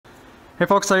Hey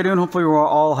folks, how you doing? Hopefully we're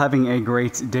all having a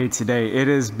great day today. It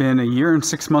has been a year and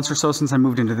 6 months or so since I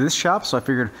moved into this shop, so I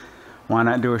figured why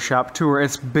not do a shop tour.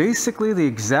 It's basically the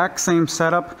exact same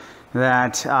setup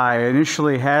that I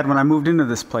initially had when I moved into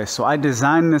this place. So I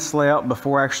designed this layout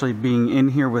before actually being in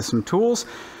here with some tools.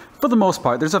 For the most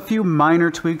part, there's a few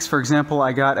minor tweaks. For example,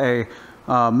 I got a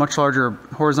much larger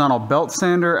horizontal belt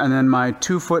sander, and then my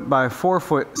 2 foot by 4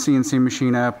 foot CNC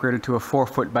machine I upgraded to a 4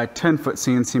 foot by 10 foot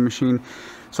CNC machine.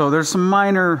 So there's some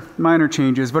minor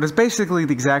changes, but it's basically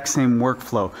the exact same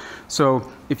workflow.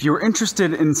 So if you're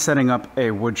interested in setting up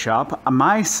a wood shop,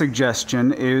 my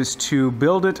suggestion is to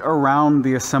build it around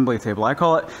the assembly table. I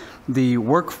call it the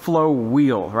workflow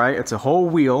wheel, right? It's a whole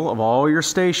wheel of all your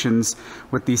stations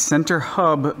with the center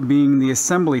hub being the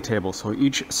assembly table. So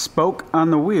each spoke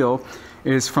on the wheel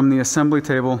is from the assembly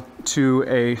table to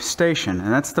a station,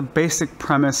 and that's the basic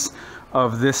premise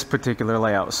of this particular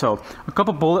layout. So a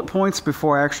couple bullet points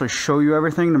before I actually show you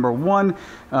everything. Number one,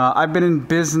 I've been in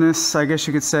business, I guess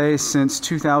you could say, since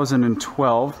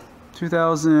 2012.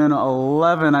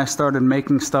 2011, I started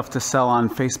making stuff to sell on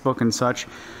Facebook and such,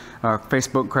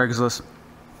 Facebook, Craigslist.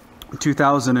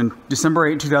 December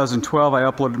 8, 2012, I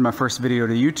uploaded my first video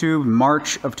to YouTube.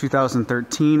 March of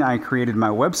 2013, I created my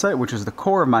website, which is the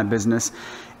core of my business.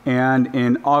 And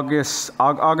in August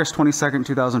 22nd,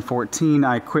 2014,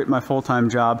 I quit my full-time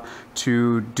job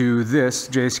to do this,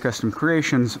 Jay's Custom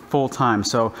Creations, full-time.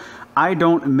 So I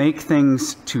don't make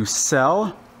things to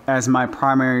sell as my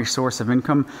primary source of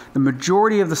income. The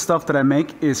majority of the stuff that I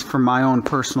make is for my own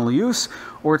personal use,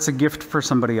 or it's a gift for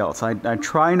somebody else. I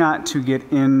try not to get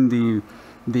in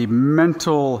the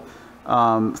mental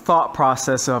thought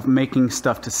process of making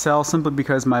stuff to sell, simply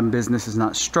because my business is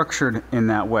not structured in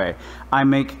that way. I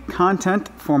make content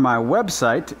for my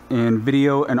website in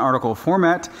video and article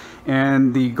format,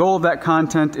 and the goal of that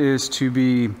content is to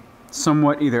be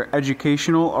somewhat either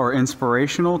educational or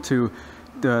inspirational.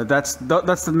 That's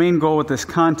the main goal with this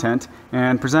content,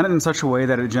 and present it in such a way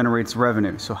that it generates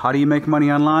revenue. So how do you make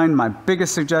money online? My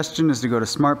biggest suggestion is to go to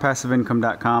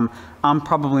smartpassiveincome.com. I'm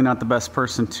probably not the best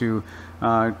person to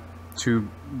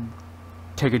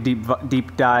take a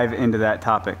deep dive into that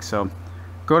topic. So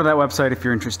go to that website if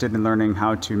you're interested in learning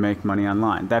how to make money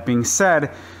online. That being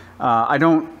said, I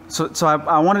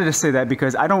wanted to say that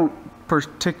because I don't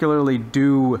particularly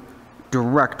do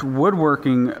direct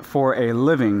woodworking for a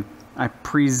living. I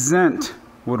present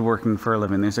woodworking for a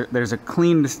living. There's a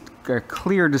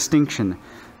clear distinction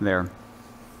there.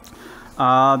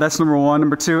 That's number one.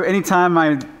 Number two, anytime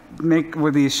I make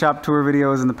with these shop tour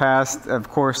videos in the past, of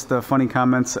course, the funny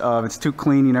comments of it's too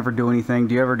clean, you never do anything.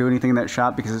 Do you ever do anything in that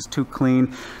shop because it's too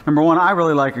clean? Number one, I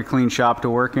really like a clean shop to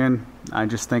work in. I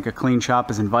just think a clean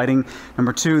shop is inviting.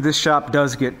 Number two, this shop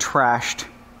does get trashed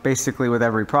basically with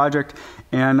every project.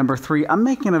 And number three, I'm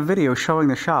making a video showing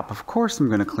the shop. Of course I'm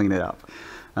going to clean it up.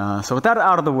 So with that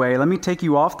out of the way, let me take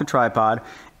you off the tripod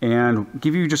and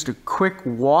give you just a quick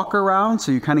walk around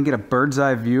so you kind of get a bird's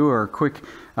eye view or a quick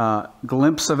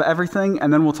glimpse of everything,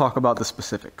 and then we'll talk about the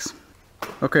specifics.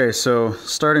 Okay, so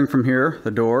starting from here,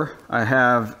 the door, I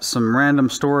have some random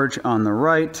storage on the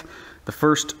right. The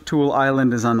first tool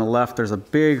island is on the left. There's a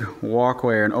big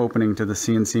walkway or an opening to the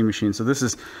CNC machine. So this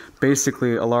is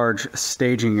basically a large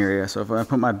staging area. So if I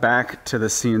put my back to the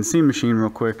CNC machine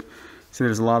real quick, see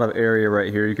there's a lot of area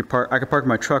right here. I could park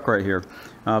my truck right here,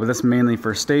 but that's mainly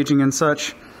for staging and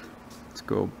such. Let's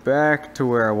go back to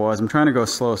where I was. I'm trying to go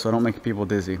slow so I don't make people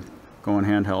dizzy, going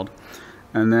handheld.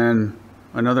 And then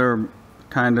another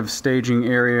kind of staging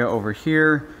area over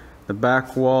here. The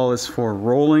back wall is for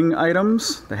rolling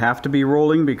items. They have to be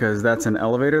rolling because that's an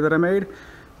elevator that I made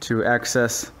to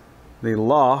access the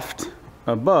loft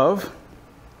above.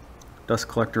 Dust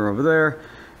collector over there.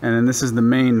 And then this is the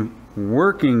main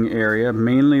working area,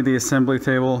 mainly the assembly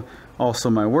table, also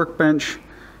my workbench.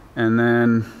 And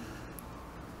then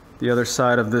the other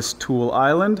side of this tool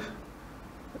island,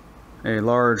 a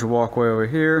large walkway over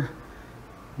here.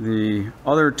 The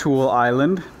other tool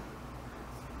island,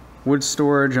 wood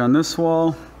storage on this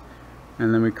wall,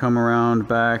 and then we come around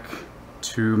back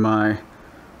to my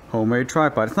homemade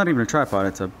tripod. It's not even a tripod,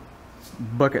 it's a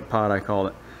bucket pod, I call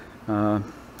it. So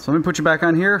let me put you back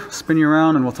on here, spin you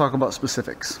around, and we'll talk about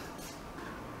specifics.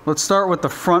 Let's start with the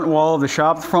front wall of the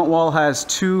shop. The front wall has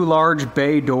 2 large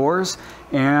bay doors,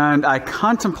 and I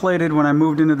contemplated when I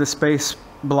moved into the space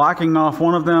blocking off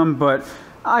one of them, but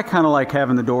I kind of like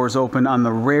having the doors open on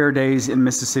the rare days in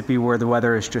Mississippi where the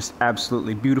weather is just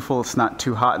absolutely beautiful. It's not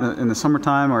too hot in the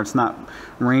summertime, or it's not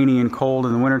rainy and cold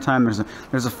in the wintertime.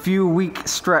 There's a few week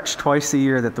stretch twice a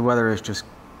year that the weather is just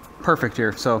perfect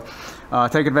here. So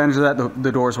take advantage of that.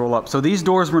 The doors roll up. So these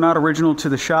doors were not original to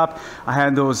the shop. I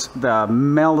had those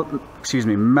metal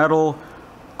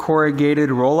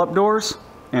corrugated roll-up doors,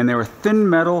 and they were thin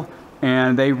metal,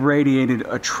 and they radiated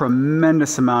a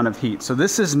tremendous amount of heat. So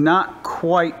this is not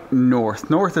quite north.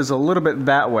 North is a little bit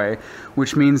that way,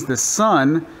 which means the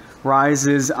sun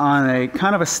rises on a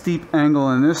kind of a steep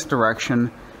angle in this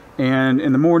direction, and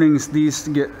in the mornings these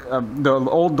get the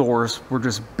old doors were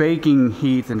just baking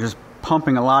heat and just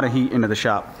pumping a lot of heat into the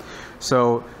shop.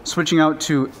 So switching out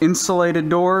to insulated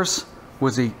doors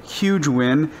was a huge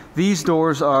win. These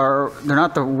doors they're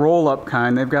not the roll-up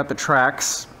kind. They've got the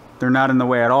tracks. They're not in the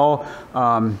way at all.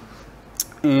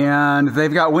 And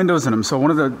they've got windows in them. So one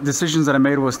of the decisions that I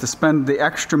made was to spend the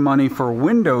extra money for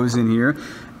windows in here.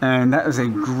 And that was a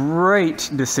great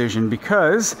decision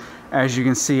because, as you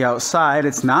can see outside,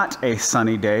 it's not a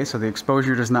sunny day. So the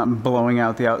exposure is not blowing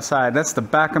out the outside. That's the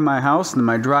back of my house, and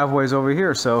my driveway's over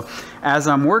here. So as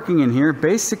I'm working in here,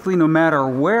 basically no matter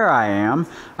where I am,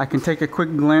 I can take a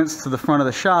quick glance to the front of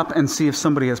the shop and see if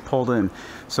somebody has pulled in.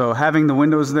 So having the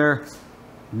windows there,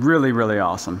 really, really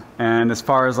awesome. And as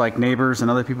far as like neighbors and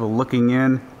other people looking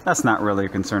in, that's not really a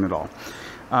concern at all.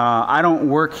 I don't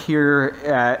work here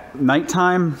at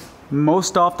nighttime.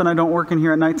 Most often I don't work in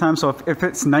here at nighttime. So if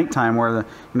it's nighttime where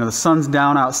the sun's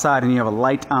down outside and you have a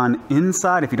light on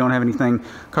inside, if you don't have anything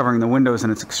covering the windows,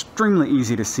 and it's extremely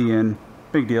easy to see in,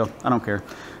 big deal, I don't care.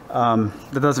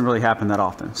 That doesn't really happen that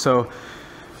often. So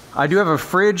I do have a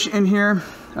fridge in here,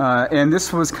 and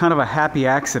this was kind of a happy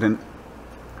accident.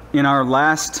 In our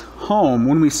last home,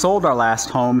 when we sold our last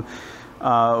home,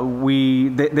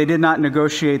 they did not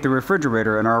negotiate the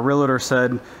refrigerator, and our realtor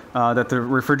said that the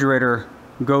refrigerator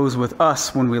goes with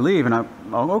us when we leave. And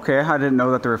okay, I didn't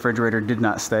know that the refrigerator did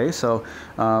not stay. So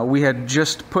we had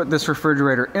just put this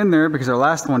refrigerator in there because our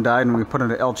last one died, and we put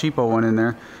an El Cheapo one in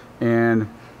there and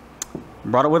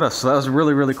brought it with us. So that was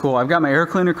really, really cool. I've got my air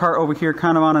cleaner cart over here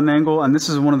kind of on an angle, and this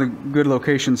is one of the good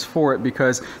locations for it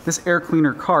because this air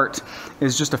cleaner cart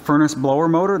is just a furnace blower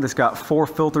motor that's got 4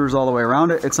 filters all the way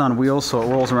around it. It's on wheels, so it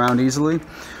rolls around easily.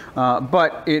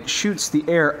 But it shoots the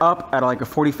air up at like a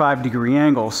 45-degree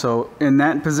angle. So in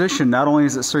that position, not only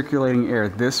is it circulating air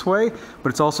this way,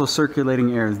 but it's also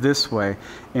circulating air this way.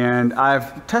 And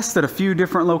I've tested a few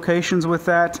different locations with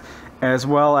that, as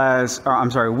well as,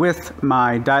 with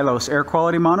my Dylos air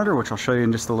quality monitor, which I'll show you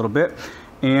in just a little bit.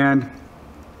 And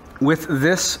with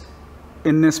this,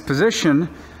 in this position,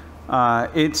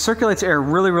 it circulates air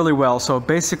really, really well. So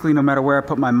basically, no matter where I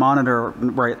put my monitor,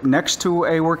 right next to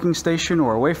a working station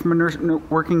or away from a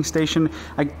working station,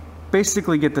 I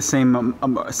basically get the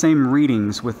same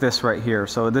readings with this right here.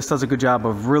 So this does a good job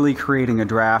of really creating a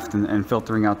draft and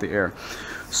filtering out the air.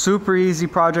 Super easy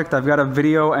project. I've got a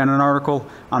video and an article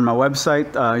on my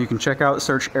website. You can check out,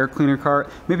 search air cleaner cart.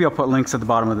 Maybe I'll put links at the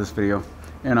bottom of this video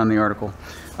and on the article.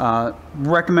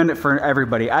 Recommend it for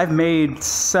everybody. I've made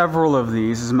several of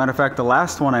these. As a matter of fact, the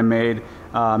last one I made, me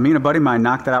and a buddy of mine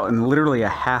knocked it out in literally a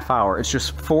half hour. It's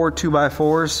just 4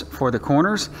 2x4s for the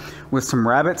corners with some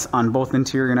rabbets on both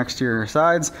interior and exterior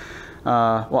sides.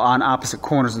 Well, on opposite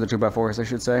corners of the 2x4s, I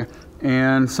should say.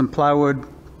 And some plywood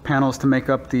panels to make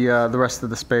up the rest of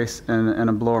the space, and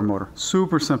a blower motor.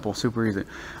 Super simple, super easy.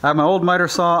 I have my old miter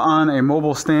saw on a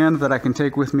mobile stand that I can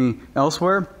take with me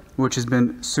elsewhere, which has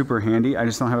been super handy. I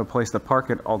just don't have a place to park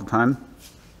it all the time.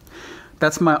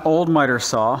 That's my old miter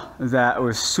saw that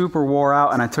was super wore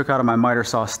out, and I took out of my miter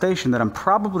saw station that I'm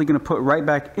probably going to put right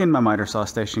back in my miter saw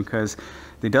station because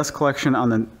the dust collection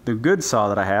on the good saw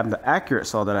that I have, the accurate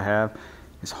saw that I have,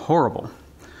 is horrible.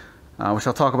 Which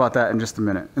I'll talk about that in just a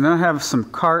minute. And then I have some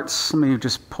carts. Let me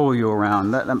just pull you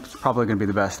around. That's probably going to be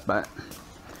the best bet.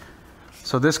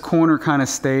 So this corner kind of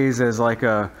stays as like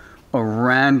a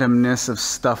randomness of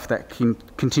stuff that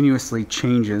continuously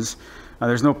changes.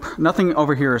 There's nothing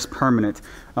over here is permanent.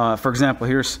 For example,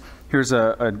 here's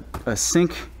a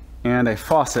sink and a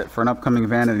faucet for an upcoming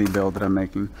vanity build that I'm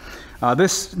making.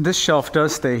 This shelf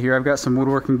does stay here. I've got some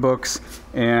woodworking books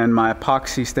and my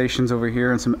epoxy stations over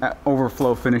here and some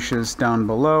overflow finishes down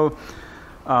below.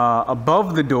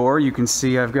 Above the door, you can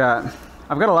see I've got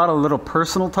a lot of little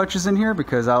personal touches in here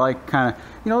because I like kind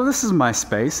of, this is my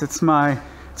space. It's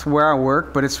where I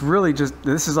work, but it's really just,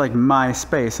 this is like my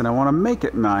space, and I want to make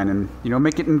it mine and,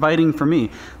 make it inviting for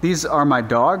me. These are my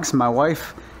dogs. My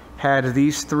wife had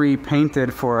these 3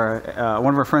 painted for, one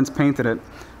of her friends painted it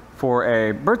for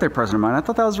a birthday present of mine. I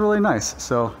thought that was really nice.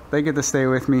 So they get to stay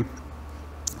with me.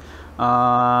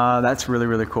 That's really,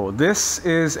 really cool. This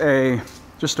is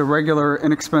just a regular,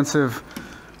 inexpensive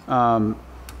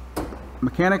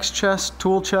mechanic's chest,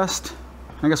 tool chest.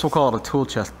 I guess we'll call it a tool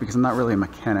chest because I'm not really a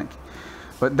mechanic.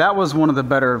 But that was one of the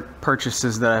better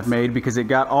purchases that I've made because it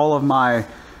got all of my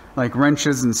like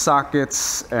wrenches and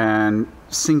sockets and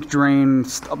sink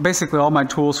drains, basically all my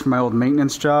tools from my old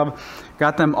maintenance job,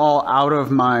 got them all out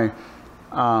of my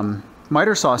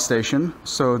miter saw station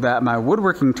so that my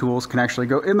woodworking tools can actually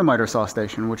go in the miter saw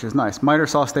station, which is nice. Miter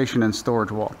saw station and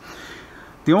storage wall.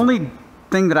 The only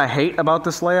thing that I hate about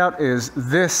this layout is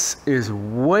this is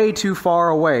way too far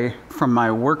away from my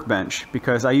workbench,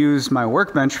 because I use my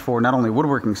workbench for not only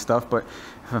woodworking stuff, but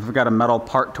if I've got a metal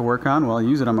part to work on, well, I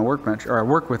use it on my workbench, or I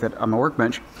work with it on my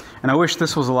workbench. And I wish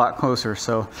this was a lot closer,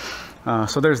 so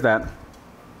there's that.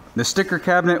 The sticker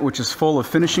cabinet, which is full of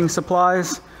finishing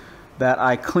supplies that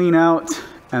I clean out,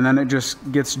 and then it just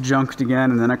gets junked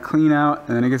again, and then I clean out,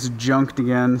 and then it gets junked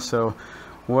again, so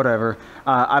whatever.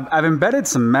 I've embedded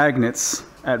some magnets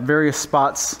at various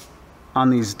spots on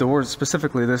these doors,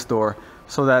 specifically this door,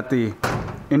 so that the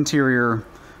interior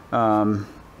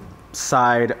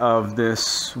side of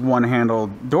this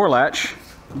one-handled door latch,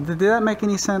 did that make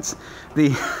any sense?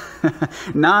 The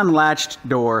non-latched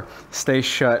door stays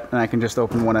shut, and I can just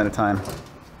open one at a time. A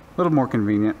little more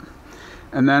convenient.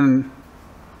 And then,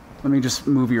 let me just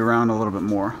move you around a little bit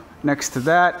more. Next to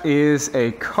that is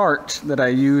a cart that I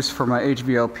use for my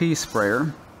HVLP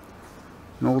sprayer.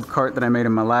 An old cart that I made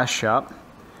in my last shop.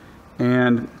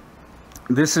 And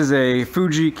this is a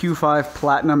Fuji Q5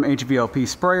 Platinum HVLP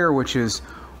sprayer, which is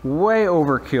way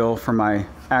overkill for my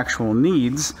actual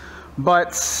needs, but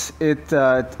it's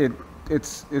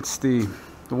the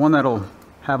one that'll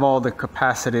have all the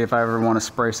capacity if I ever want to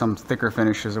spray some thicker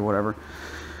finishes or whatever.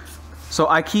 So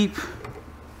I keep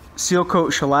seal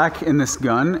coat shellac in this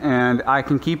gun, and I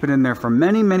can keep it in there for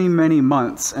many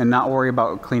months and not worry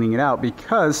about cleaning it out,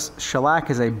 because shellac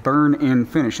is a burn-in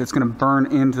finish. It's going to burn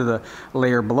into the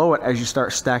layer below it as you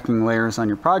start stacking layers on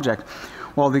your project.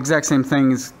 Well, the exact same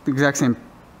thing is the exact same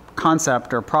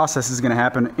concept or process is going to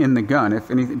happen in the gun. If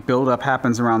any buildup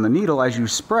happens around the needle as you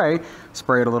spray it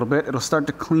a little bit, it'll start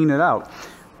to clean it out.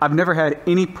 I've never had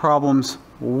any problems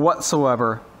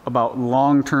whatsoever about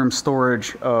long-term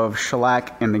storage of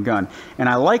shellac in the gun, and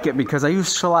I like it because I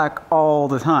use shellac all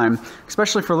the time,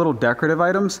 especially for little decorative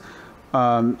items.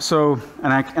 And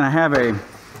I have a,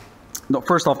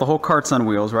 first off, the whole cart's on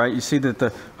wheels, right? You see that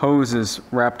the hose is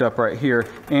wrapped up right here,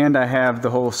 and I have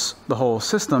the whole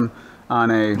system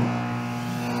on a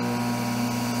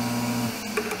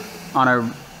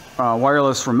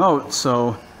wireless remote,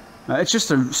 so it's just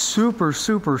a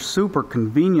super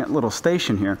convenient little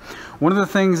station here. One of the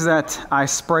things that I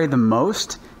spray the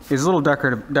most is little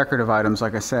decorative items,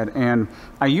 like I said, and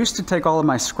I used to take all of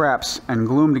my scraps and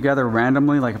glue them together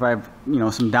randomly. Like if I have,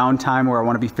 some downtime where I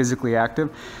want to be physically active,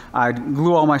 I'd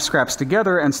glue all my scraps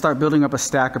together and start building up a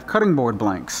stack of cutting board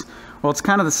blanks. Well, it's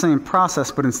kind of the same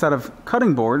process, but instead of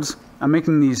cutting boards, I'm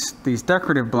making these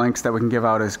decorative blanks that we can give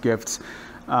out as gifts.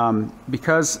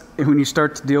 Because when you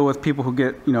start to deal with people who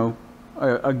get,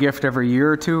 a gift every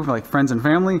year or two, like friends and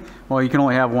family, well, you can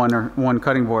only have one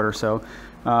cutting board or so.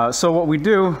 So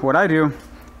what I do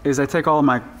is I take all of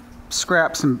my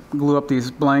scraps and glue up these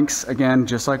blanks, again,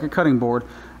 just like a cutting board,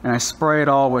 and I spray it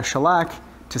all with shellac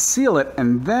to seal it,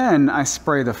 and then I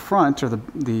spray the front, or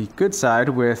the good side,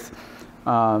 with,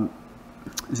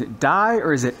 is it dye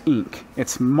or is it ink?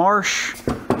 It's Marsh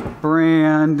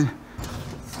brand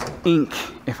ink,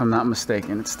 if I'm not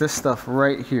mistaken. It's this stuff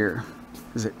right here.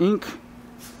 Is it ink?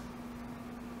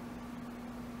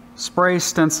 Spray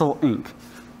stencil ink.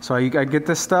 So I get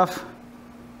this stuff,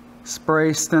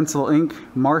 spray stencil ink,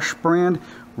 Marsh brand,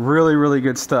 really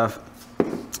good stuff.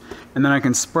 And then I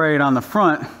can spray it on the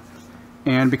front,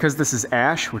 and because this is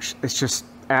ash, which it's just,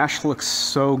 ash looks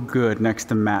so good next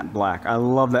to matte black. I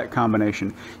love that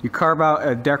combination. You carve out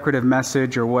a decorative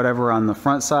message or whatever on the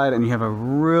front side, and you have a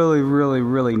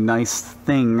really nice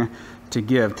thing to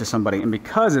give to somebody. And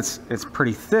because it's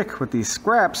pretty thick with these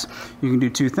scraps, you can do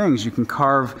two things. You can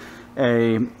carve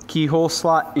a keyhole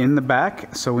slot in the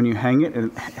back, so when you hang it,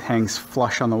 it hangs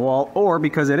flush on the wall, or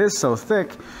because it is so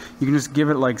thick, you can just give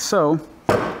it like so,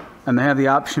 and they have the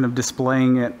option of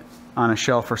displaying it on a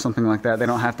shelf or something like that. They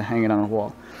don't have to hang it on a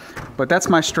wall. But that's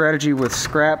my strategy with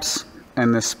scraps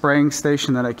and the spraying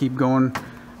station that I keep going,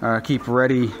 keep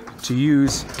ready to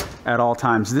use at all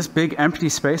times. This big empty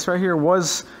space right here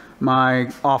was my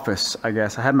office, I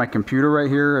guess. I had my computer right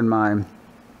here and my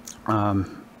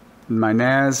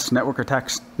NAS, network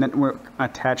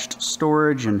attached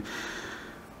storage, and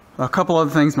a couple other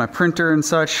things, my printer and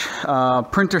such.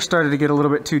 Printer started to get a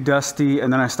little bit too dusty,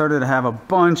 and then I started to have a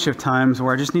bunch of times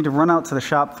where I just need to run out to the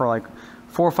shop for like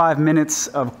 4 or 5 minutes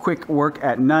of quick work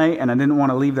at night and I didn't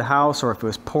want to leave the house, or if it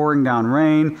was pouring down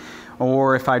rain,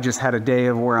 or if I just had a day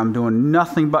of where I'm doing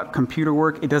nothing but computer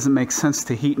work, it doesn't make sense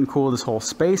to heat and cool this whole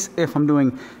space if I'm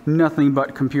doing nothing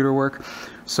but computer work.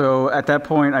 So at that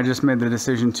point, I just made the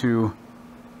decision to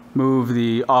move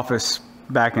the office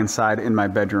back inside in my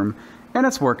bedroom, and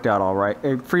it's worked out all right.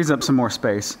 It frees up some more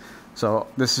space. So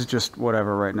this is just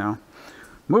whatever right now.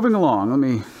 Moving along, let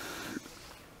me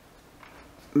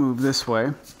move this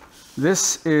way.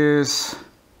 This is,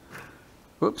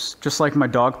 whoops, just like my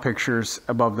dog pictures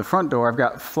above the front door, I've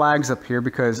got flags up here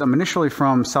because I'm initially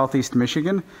from Southeast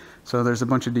Michigan, so there's a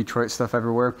bunch of Detroit stuff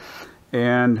everywhere.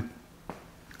 And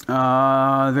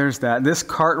there's that. This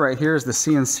cart right here is the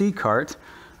CNC cart.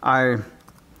 I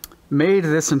made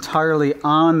this entirely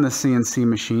on the CNC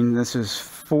machine. This is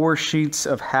 4 sheets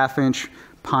of 1/2-inch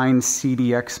pine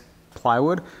CDX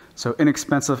plywood, so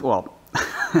inexpensive, well,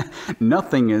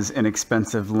 nothing is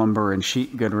inexpensive lumber and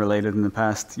sheet good related in the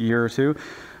past year or two.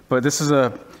 But this is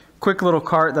a quick little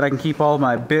cart that I can keep all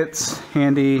my bits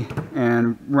handy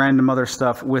and random other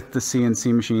stuff with the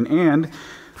CNC machine, and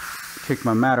kick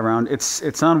my mat around.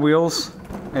 It's on wheels.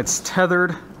 It's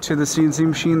tethered to the CNC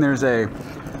machine. There's a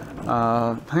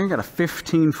I think I got a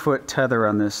 15-foot tether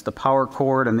on this, the power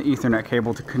cord and the Ethernet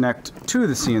cable to connect to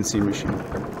the CNC machine.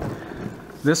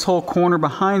 This whole corner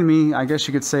behind me, I guess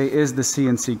you could say, is the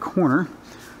CNC corner.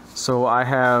 So I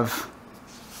have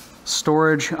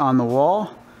storage on the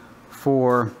wall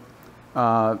for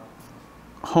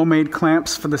homemade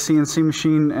clamps for the CNC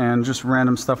machine and just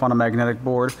random stuff on a magnetic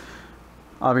board.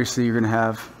 Obviously, you're going to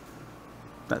have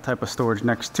that type of storage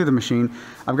next to the machine.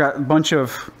 I've got a bunch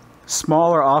of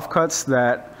smaller offcuts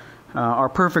that are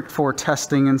perfect for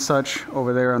testing and such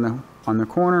over there on the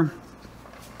corner.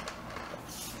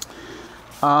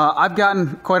 I've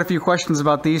gotten quite a few questions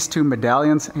about these 2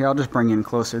 medallions. Here, I'll just bring you in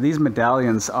closer. These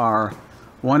medallions are,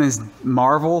 one is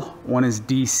Marvel, one is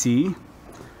DC,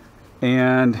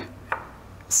 and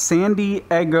San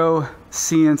Diego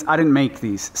CNC, I didn't make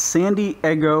these. San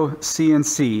Diego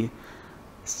CNC,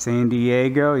 San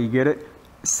Diego, you get it?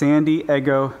 San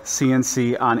Diego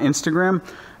CNC on Instagram.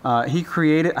 He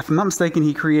created, if I'm not mistaken,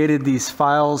 he created these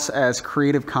files as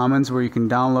Creative Commons where you can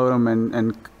download them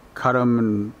and cut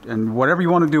them and whatever you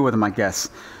want to do with them, I guess.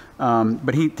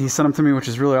 But he sent them to me, which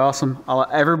is really awesome.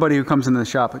 Everybody who comes into the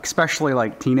shop, especially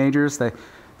like teenagers, they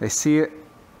see it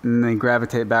and they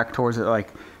gravitate back towards it, like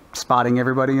spotting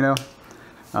everybody, you know,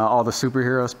 all the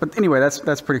superheroes. But anyway,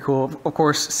 that's pretty cool. Of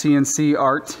course, CNC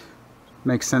art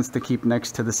makes sense to keep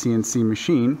next to the CNC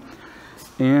machine.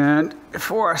 And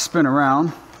before I spin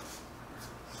around,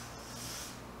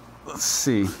 let's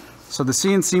see. So the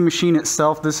CNC machine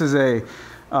itself, this is a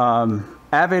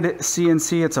Avid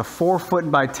CNC. It's a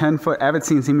 4-foot by 10-foot. Avid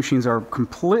CNC machines are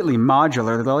completely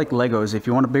modular. They're like Legos. If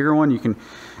you want a bigger one, you can,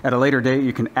 at a later date,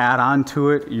 you can add on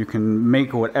to it. You can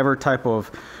make whatever type of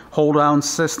hold-down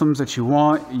systems that you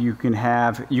want. You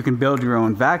can build your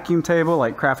own vacuum table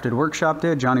like Crafted Workshop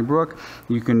did, Johnny Brook.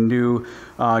 You can do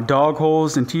dog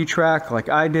holes and T-track like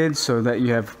I did, so that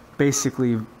you have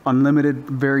basically unlimited,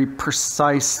 very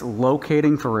precise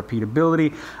locating for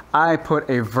repeatability. I put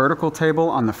a vertical table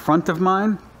on the front of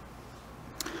mine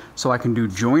so I can do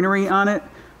joinery on it.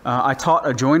 I taught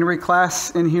a joinery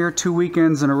class in here 2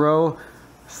 weekends in a row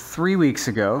 3 weeks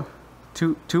ago.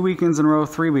 Two weekends in a row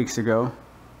 3 weeks ago,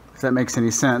 if that makes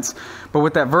any sense. But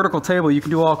with that vertical table, you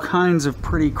can do all kinds of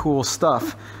pretty cool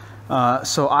stuff.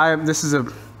 This is a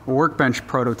workbench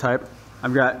prototype.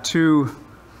 I've got 2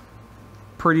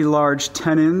 pretty large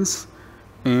tenons,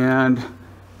 and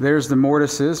there's the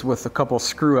mortises with a couple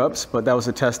screw ups, but that was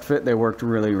a test fit. They worked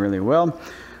really, really well.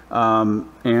 And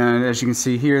as you can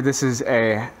see here, this is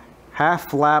a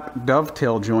half lap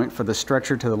dovetail joint for the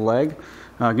stretcher to the leg.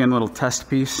 Again, a little test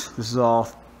piece. This is all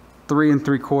 3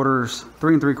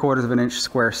 3/4 of an inch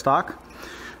square stock.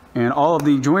 And all of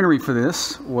the joinery for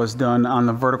this was done on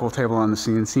the vertical table on the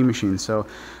CNC machine. So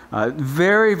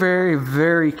very, very,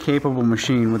 very capable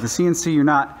machine. With the CNC, you're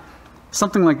not,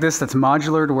 something like this that's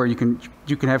modular to where you can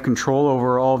have control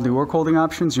over all of the work holding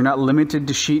options. You're not limited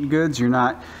to sheet goods. You're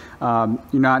not,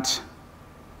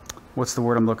 what's the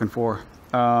word I'm looking for?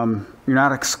 You're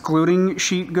not excluding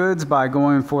sheet goods by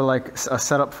going for like a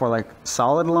setup for like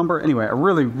solid lumber. Anyway, I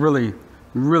really, really,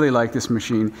 really like this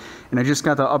machine, and I just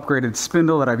got the upgraded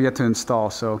spindle that I've yet to install.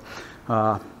 So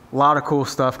a lot of cool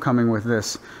stuff coming with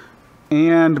this.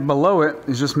 And below it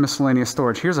is just miscellaneous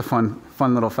storage. Here's a fun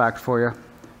little fact for you,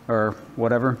 or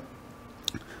whatever.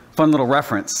 Fun little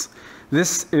reference.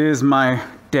 This is my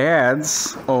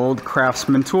dad's old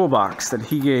Craftsman toolbox that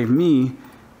he gave me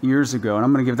years ago, and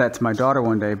I'm going to give that to my daughter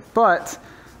one day. But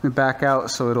Let me back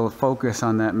out so it'll focus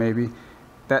on that maybe.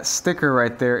 That sticker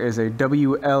right there is a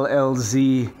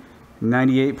WLLZ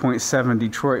 98.7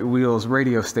 Detroit Wheels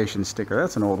radio station sticker.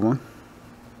 That's an old one.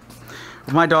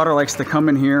 My daughter likes to come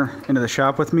in here into the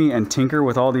shop with me and tinker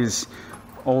with all these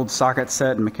old socket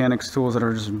set and mechanics tools that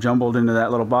are just jumbled into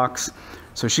that little box.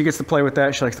 So she gets to play with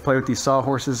that. She likes to play with these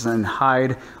sawhorses and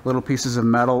hide little pieces of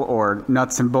metal or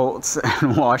nuts and bolts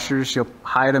and washers. She'll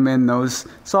hide them in those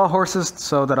sawhorses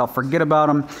so that I'll forget about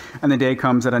them. And the day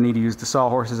comes that I need to use the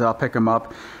sawhorses, I'll pick them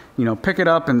up, you know, pick it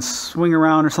up and swing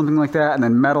around or something like that. And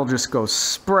then metal just goes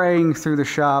spraying through the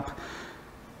shop.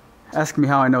 Ask me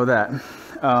how I know that.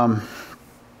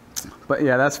 But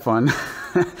yeah, that's fun.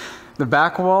 The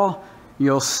back wall,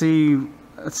 you'll see,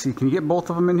 let's see, can you get both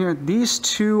of them in here? These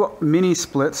two mini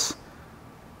splits,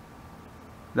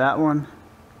 that one,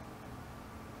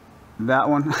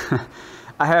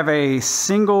 I have a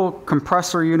single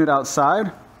compressor unit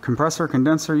outside,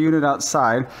 condenser unit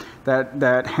outside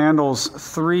that handles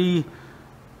 3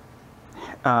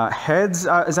 heads,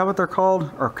 is that what they're called?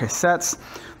 Or cassettes.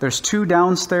 There's 2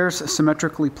 downstairs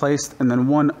symmetrically placed and then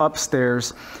 1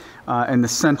 upstairs in the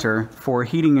center for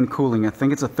heating and cooling. I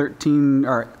think it's a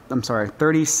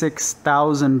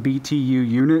 36,000 BTU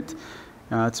unit.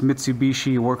 It's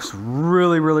Mitsubishi, works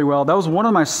really, really well. That was one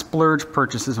of my splurge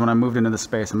purchases when I moved into the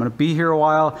space. I'm gonna be here a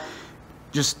while,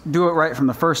 just do it right from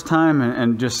the first time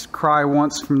and just cry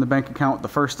once from the bank account the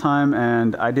first time.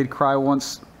 And I did cry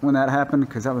once when that happened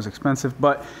because that was expensive,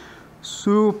 but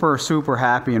super, super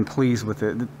happy and pleased with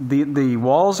it. The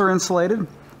walls are insulated.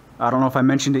 I don't know if I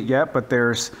mentioned it yet, but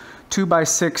there's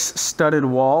 2x6 studded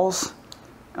walls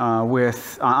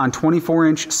on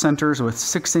 24-inch centers with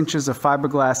 6 inches of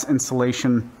fiberglass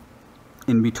insulation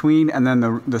in between. And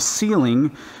then the ceiling,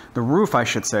 the roof I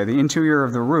should say, the interior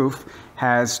of the roof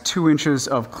has 2 inches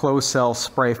of closed cell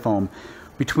spray foam.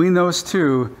 Between those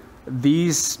two,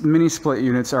 these mini split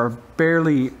units are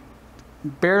barely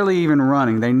even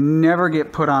running. They never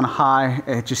get put on high.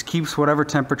 It just keeps whatever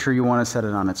temperature you want to set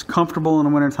it on. It's comfortable in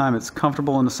the wintertime, it's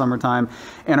comfortable in the summertime.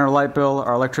 And our light bill,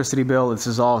 our electricity bill, this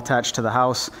is all attached to the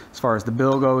house as far as the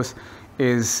bill goes,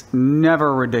 is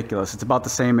never ridiculous. It's about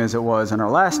the same as it was in our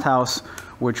last house,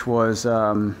 which was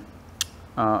a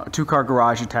 2-car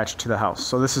garage attached to the house.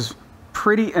 So this is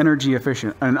pretty energy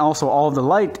efficient. And also all of the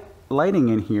lighting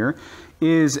in here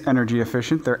is energy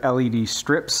efficient. They're LED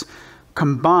strips.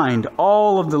 Combined,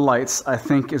 all of the lights, I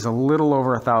think, is a little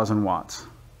over 1,000 watts,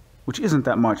 which isn't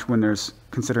that much when there's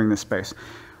considering this space.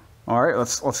 All right,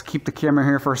 let's keep the camera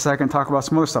here for a second, talk about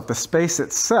some other stuff. The space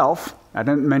itself, I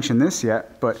didn't mention this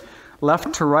yet, but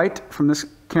left to right from this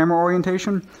camera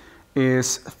orientation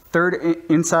is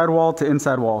inside wall to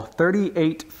inside wall,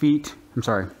 28 feet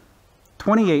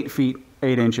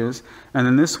 8 inches, and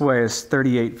then this way is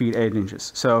 38 feet 8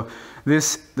 inches. So the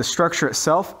structure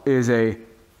itself is a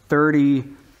 30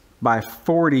 by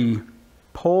 40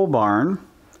 pole barn,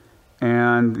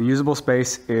 and the usable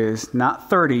space is not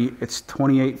 30, it's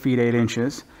 28 feet 8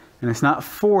 inches, and it's not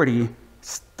 40,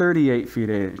 it's 38 feet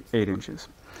 8 inches.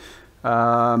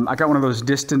 I got one of those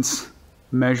distance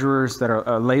measurers that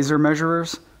are laser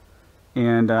measurers,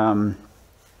 and I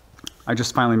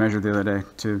just finally measured the other day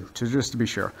just to be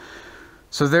sure.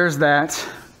 So there's that.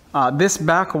 This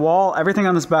back wall, everything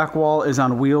on this back wall is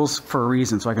on wheels for a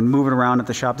reason, so I can move it around at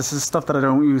the shop. This is stuff that I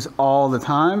don't use all the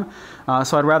time,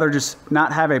 so I'd rather just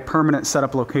not have a permanent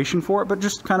setup location for it, but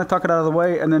just kind of tuck it out of the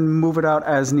way and then move it out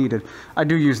as needed. I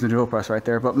do use the drill press right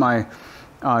there, but my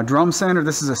drum sander,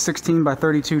 this is a 16 by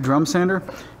 32 drum sander.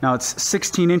 Now it's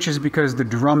 16 inches because the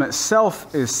drum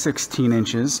itself is 16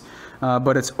 inches,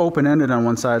 but it's open-ended on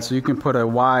one side, so you can put a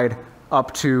wide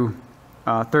up to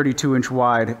 32-inch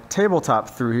wide tabletop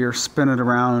through here, spin it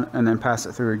around, and then pass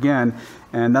it through again,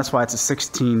 and that's why it's a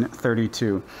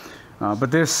 1632. But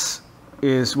this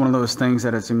is one of those things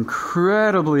that is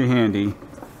incredibly handy,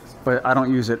 but I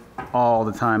don't use it all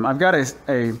the time. I've got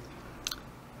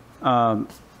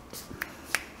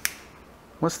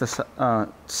what's this?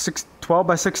 12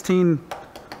 by 16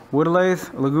 wood lathe,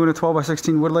 Laguna 12 by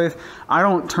 16 wood lathe. I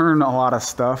don't turn a lot of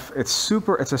stuff. It's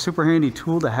a super handy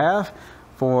tool to have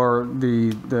for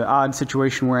the odd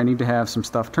situation where I need to have some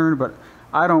stuff turned, but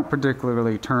I don't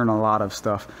particularly turn a lot of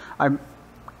stuff. I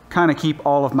kind of keep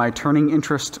all of my turning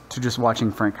interest to just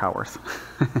watching Frank Howarth.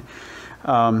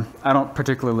 I don't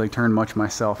particularly turn much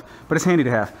myself, but it's handy to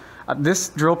have. This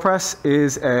drill press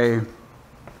is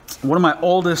one of my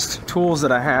oldest tools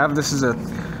that I have. This is a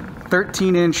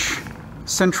 13-inch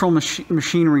central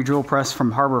machinery drill press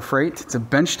from Harbor Freight. It's a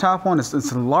benchtop one. It's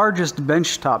the largest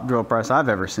benchtop drill press I've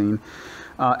ever seen.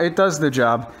 It does the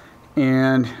job,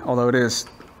 and although it is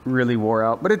really wore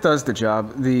out, but it does the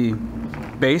job. The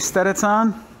base that it's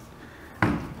on,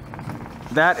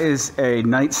 that is a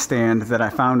nightstand that I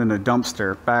found in a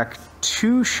dumpster back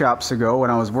 2 shops ago when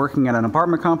I was working at an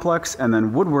apartment complex and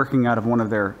then woodworking out of one of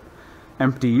their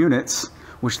empty units,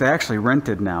 which they actually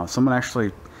rented now. Someone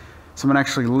actually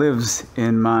lives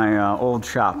in my old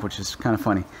shop, which is kind of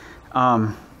funny.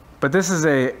 But this is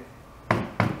a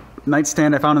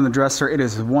nightstand I found in the dresser. It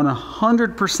is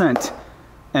 100%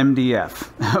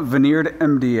 MDF, veneered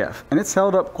MDF, and it's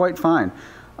held up quite fine.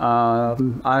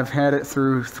 I've had it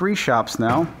through 3 shops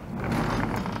now,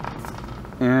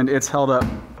 and it's held up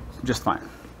just fine.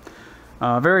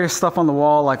 Various stuff on the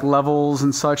wall, like levels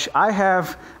and such. I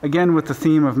have, again, with the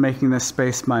theme of making this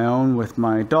space my own, with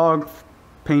my dog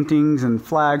paintings and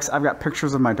flags, I've got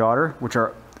pictures of my daughter, which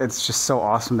are, it's just so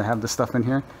awesome to have this stuff in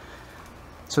here.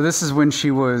 So this is when she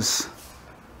was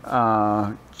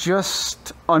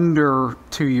just under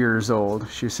 2 years old.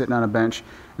 She was sitting on a bench,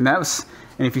 and that was,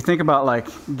 and if you think about like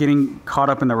getting caught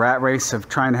up in the rat race of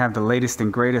trying to have the latest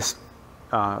and greatest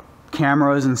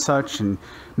cameras and such, and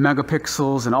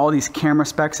megapixels and all these camera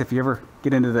specs, if you ever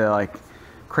get into the like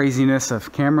craziness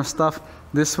of camera stuff,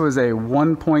 this was a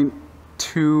 1.2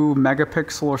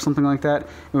 megapixel or something like that.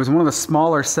 It was one of the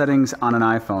smaller settings on an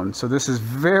iPhone. So this is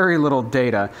very little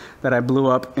data that I blew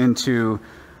up into,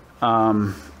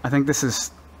 I think this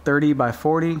is 30 by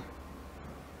 40.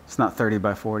 It's not 30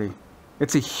 by 40.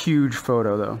 It's a huge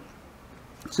photo though.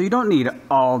 So you don't need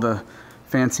all the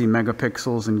fancy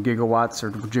megapixels and gigawatts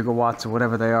or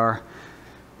whatever they are.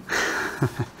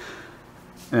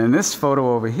 And this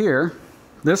photo over here,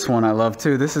 this one I love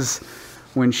too. This is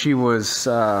when she was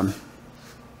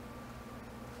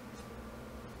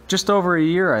just over a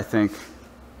year, I think.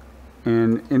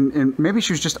 And maybe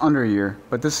she was just under a year,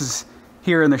 but this is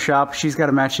here in the shop. She's got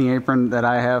a matching apron that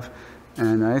I have,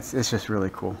 and it's just really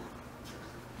cool.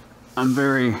 I'm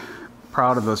very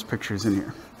proud of those pictures in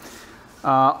here.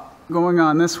 Going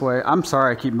on this way, I'm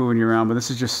sorry I keep moving you around, but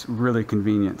this is just really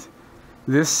convenient.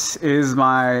 This is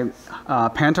my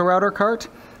Pantorouter cart.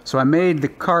 So I made the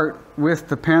cart with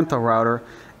the Pantorouter,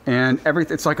 and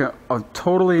everything. It's like a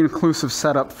totally inclusive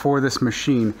setup for this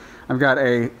machine. I've got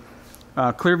a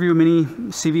ClearVue Mini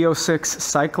CV06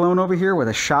 Cyclone over here with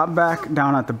a shop vac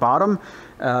down at the bottom.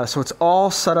 So it's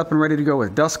all set up and ready to go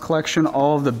with dust collection.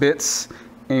 All of the bits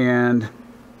and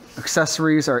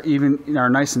accessories are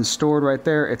nice and stored right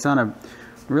there. It's on a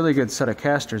really good set of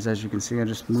casters, as you can see. I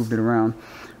just moved it around,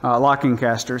 locking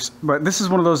casters. But this is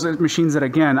one of those machines that,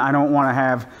 again, I don't want to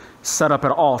have set up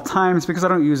at all times because I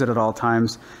don't use it at all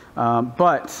times.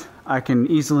 But I can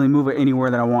easily move it anywhere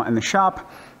that I want in the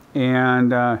shop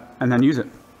and then use it.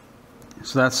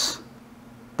 So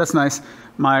that's nice.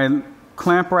 My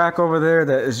clamp rack over there,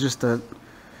 that is just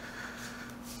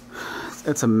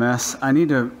it's a mess. I need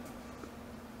to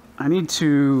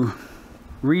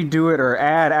redo it, or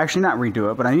actually not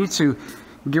redo it, but I need to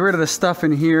get rid of the stuff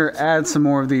in here, add some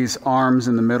more of these arms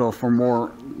in the middle for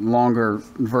more longer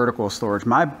vertical storage.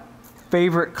 My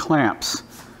favorite clamps,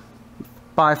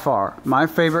 by far, my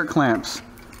favorite clamps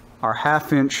are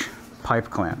 1/2-inch pipe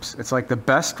clamps. It's like the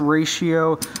best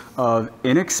ratio of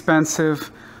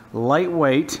inexpensive,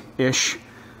 lightweight-ish,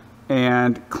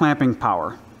 and clamping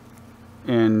power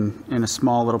in a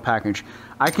small little package.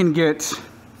 I can get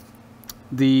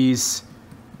these,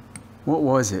 what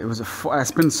was it?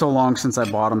 It's been so long since I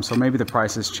bought them, so maybe the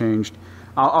price has changed.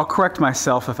 I'll correct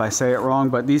myself if I say it wrong,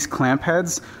 but these clamp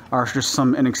heads are just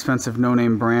some inexpensive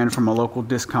no-name brand from a local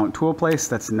discount tool place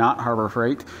that's not Harbor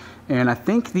Freight. And I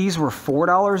think these were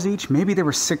 $4 each. Maybe they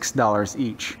were $6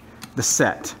 each, the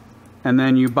set. And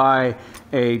then you buy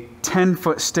a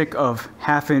 10-foot stick of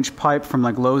 1/2-inch pipe from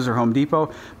like Lowe's or Home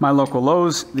Depot. My local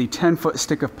Lowe's, the 10-foot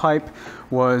stick of pipe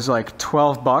was like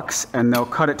 12 bucks, and they'll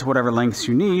cut it to whatever lengths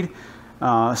you need.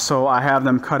 So I have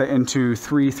them cut it into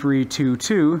 3, 3, 2,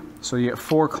 2. So you get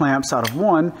 4 clamps out of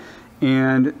 1.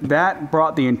 And that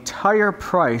brought the entire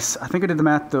price, I think I did the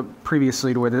math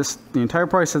previously to where the entire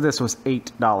price of this was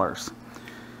 $8.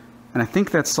 And I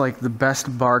think that's like the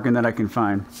best bargain that I can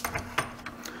find.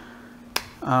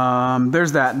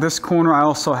 There's that. This corner I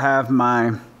also have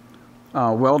my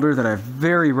welder that I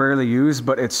very rarely use,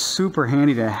 but it's super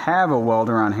handy to have a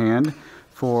welder on hand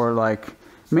for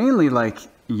mainly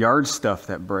yard stuff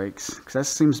that breaks, because that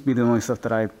seems to be the only stuff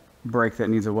that I break that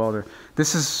needs a welder.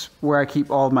 This is where I keep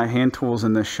all of my hand tools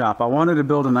in this shop. I wanted to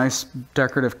build a nice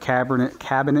decorative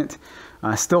cabinet.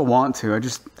 I still want to. I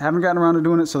just haven't gotten around to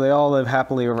doing it, so they all live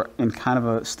happily in kind of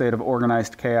a state of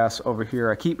organized chaos over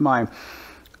here. I keep my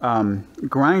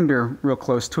grinder real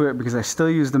close to it because I still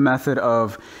use the method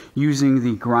of using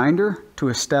the grinder to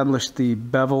establish the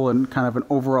bevel and kind of an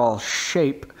overall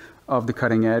shape of the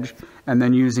cutting edge, and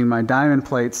then using my diamond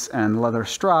plates and leather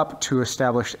strop to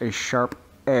establish a sharp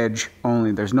edge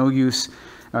only. There's no use,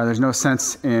 there's no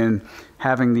sense in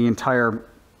having the entire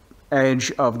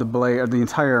edge of the blade, or the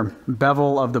entire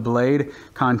bevel of the blade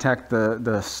contact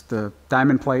the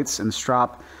diamond plates and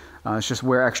strop. It's just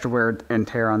extra wear and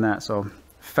tear on that. So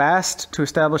fast to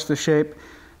establish the shape,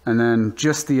 and then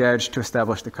just the edge to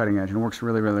establish the cutting edge, and it works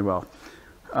really, really well.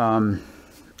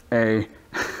 A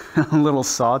little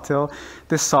sawtill.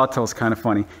 This sawtill is kind of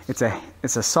funny. It's a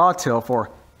sawtill for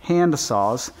hand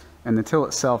saws, and the till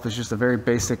itself is just a very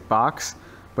basic box,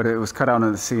 but it was cut out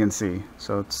in the CNC.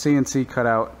 So CNC cut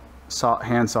out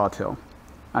hand sawtill.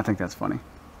 I think that's funny.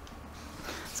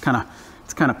 It's kind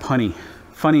of punny,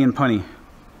 funny and punny,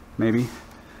 maybe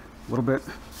a little bit.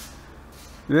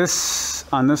 This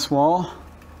on this wall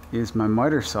is my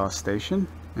miter saw station,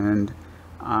 and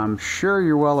I'm sure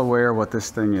you're well aware what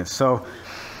this thing is. So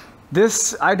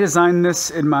I designed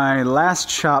this in my last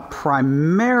shop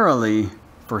primarily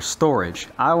for storage.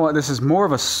 This is more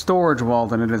of a storage wall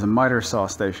than it is a miter saw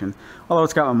station, although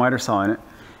it's got my miter saw in it.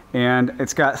 And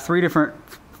it's got four different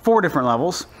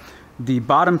levels: the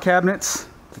bottom cabinets,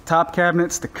 the top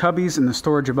cabinets, the cubbies, and the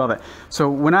storage above it. So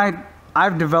when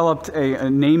I've developed a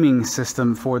naming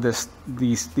system for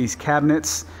these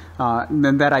cabinets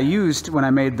that I used when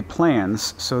I made the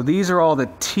plans. So these are all the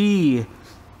T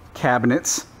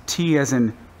cabinets, T as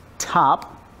in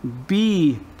top,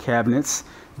 B cabinets,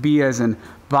 B as in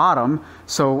bottom.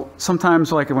 So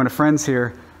sometimes, like when a friend's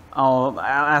here, I'll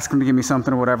ask them to give me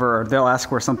something or whatever, or they'll ask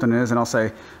where something is, and I'll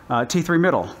say T3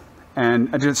 middle.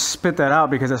 And I just spit that out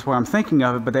because that's where I'm thinking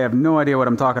of it, but they have no idea what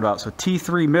I'm talking about. So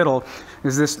T3 middle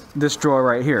is this drawer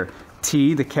right here.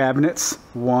 T, the cabinets,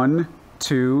 1,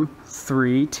 2,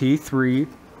 3, T3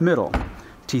 middle.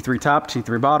 T3 top,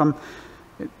 T3 bottom.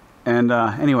 And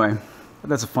anyway,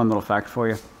 that's a fun little fact for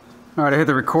you. All right, I hit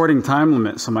the recording time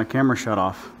limit, so my camera shut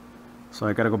off. So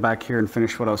I got to go back here and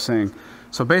finish what I was saying.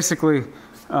 So basically,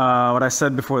 what I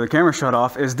said before the camera shut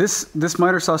off is this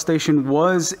miter saw station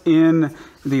was in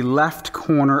the left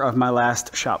corner of my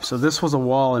last shop. So this was a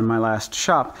wall in my last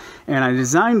shop, and I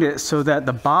designed it so that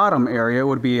the bottom area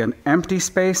would be an empty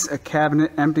space, a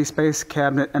cabinet, empty space,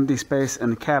 cabinet, empty space,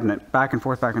 and a cabinet, back and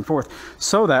forth,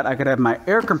 so that I could have my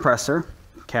air compressor,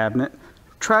 cabinet,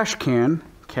 trash can,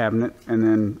 cabinet, and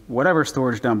then whatever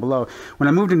storage down below. When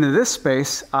I moved into this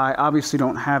space, I obviously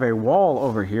don't have a wall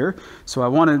over here, so I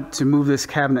wanted to move this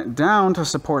cabinet down to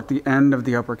support the end of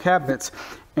the upper cabinets.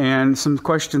 And some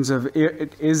questions of,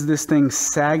 is this thing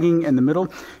sagging in the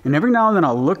middle? And every now and then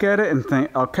I'll look at it and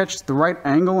think, I'll catch the right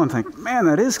angle and think, man,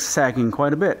 that is sagging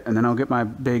quite a bit. And then I'll get my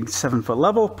big 7-foot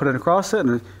level, put it across it,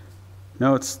 and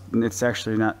no, it's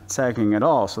actually not sagging at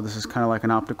all. So this is kind of like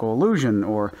an optical illusion,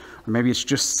 or maybe it's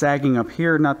just sagging up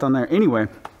here, not down there. Anyway,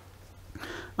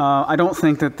 I don't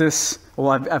think that this, well,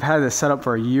 I've had this set up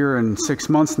for 1 year and 6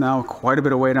 months now, quite a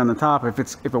bit of weight on the top. If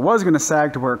it was going to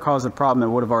sag to where it caused a problem,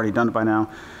 it would have already done it by now.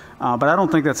 But I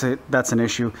don't think that's an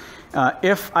issue.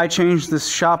 If I change this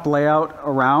shop layout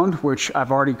around, which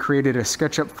I've already created a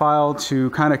SketchUp file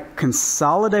to kind of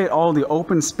consolidate all the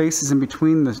open spaces in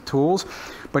between the tools,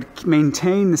 but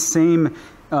maintain the same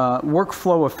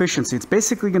workflow efficiency. It's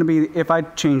basically going to be, if I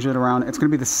change it around, it's going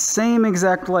to be the same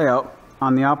exact layout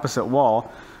on the opposite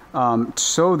wall,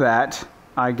 so that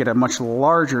I get a much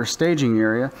larger staging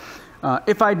area.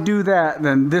 If I do that,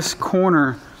 then this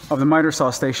corner of the miter saw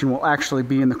station will actually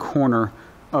be in the corner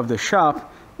of the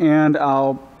shop, and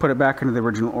I'll put it back into the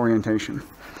original orientation.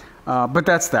 But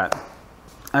that's that.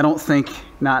 I don't think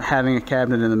not having a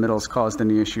cabinet in the middle has caused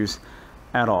any issues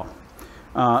at all.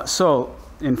 So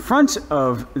in front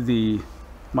of the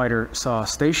miter saw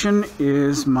station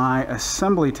is my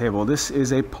assembly table. This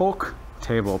is a Paulk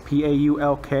table,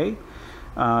 P-A-U-L-K.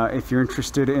 If you're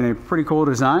interested in a pretty cool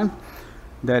design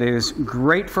that is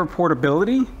great for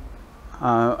portability,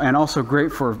 and also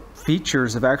great for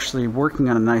features of actually working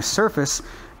on a nice surface,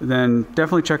 then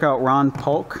definitely check out Ron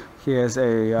Paulk. He has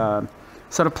a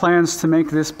set of plans to make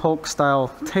this Paulk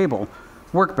style table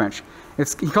workbench.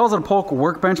 He calls it a Paulk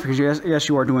workbench because yes,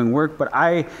 you are doing work, but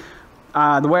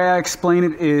the way I explain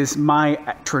it is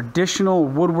my traditional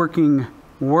woodworking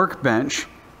workbench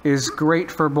is great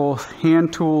for both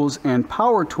hand tools and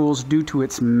power tools due to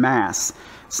its mass.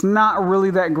 It's not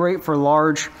really that great for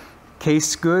large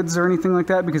case goods or anything like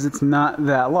that because it's not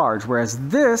that large, whereas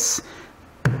this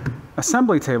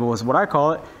assembly table, is what I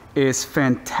call it, is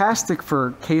fantastic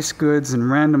for case goods and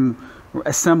random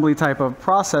assembly type of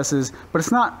processes, but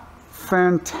it's not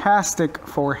fantastic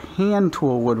for hand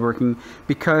tool woodworking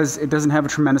because it doesn't have a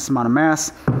tremendous amount of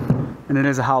mass and it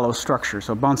is a hollow structure,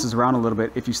 so it bounces around a little bit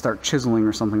if you start chiseling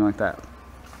or something like that.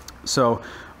 So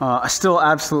I still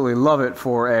absolutely love it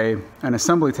for an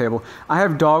assembly table. I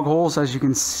have dog holes, as you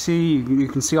can see. You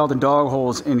can see all the dog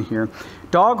holes in here.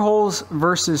 Dog holes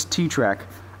versus T-track.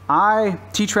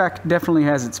 T-track definitely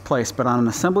has its place, but on an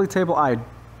assembly table, I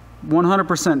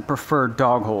 100% prefer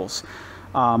dog holes.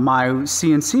 My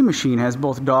CNC machine has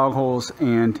both dog holes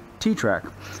and T-track.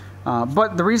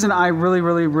 But the reason I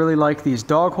really like these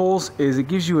dog holes is it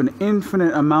gives you an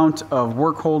infinite amount of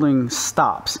work holding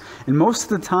stops. And most of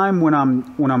the time when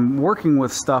I'm working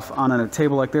with stuff on a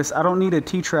table like this, I don't need a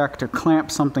T-track to clamp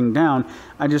something down.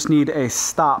 I just need a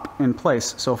stop in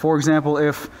place. So for example,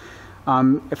 if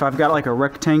I've got like a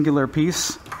rectangular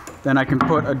piece, then I can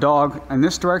put a dog in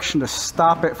this direction to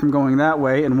stop it from going that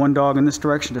way, and one dog in this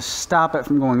direction to stop it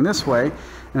from going this way.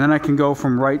 And then I can go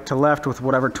from right to left with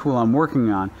whatever tool I'm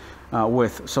working on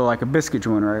so like a biscuit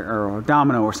joint or a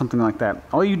domino or something like that.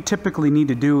 All you typically need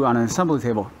to do on an assembly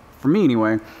table, for me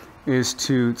anyway, is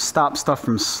to stop stuff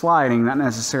from sliding, not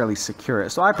necessarily secure it.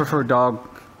 So I prefer dog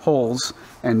holes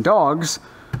and dogs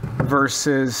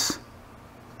versus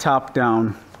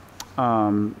top-down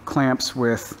clamps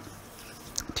with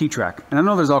T-track. And I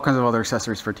know there's all kinds of other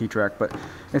accessories for T-track, but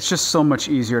it's just so much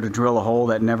easier to drill a hole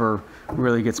that never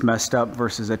really gets messed up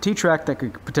versus a T-track that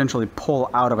could potentially pull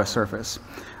out of a surface.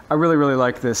 I really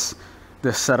like this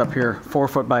setup here, 4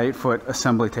 foot by 8 foot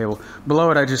assembly table.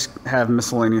 Below it I just have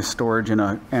miscellaneous storage and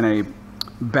a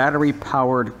battery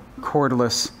powered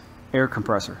cordless air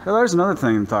compressor. Now, there's another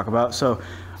thing to talk about. So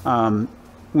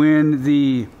when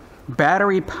the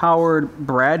battery powered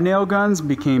brad nail guns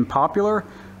became popular,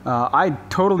 I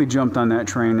totally jumped on that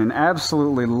train and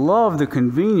absolutely love the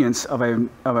convenience of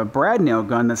a brad nail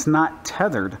gun that's not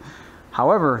tethered.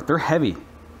 However, they're heavy.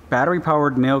 Battery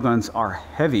powered nail guns are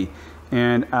heavy.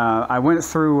 And I went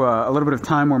through a little bit of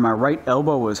time where my right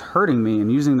elbow was hurting me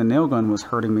and using the nail gun was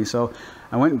hurting me. So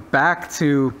I went back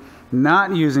to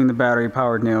not using the battery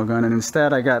powered nail gun, and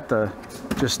instead I got the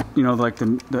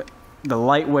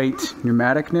lightweight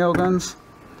pneumatic nail guns,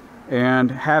 and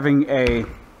having a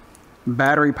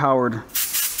battery powered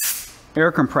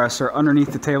air compressor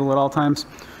underneath the table at all times,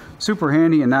 super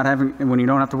handy, and not having, when you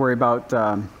don't have to worry about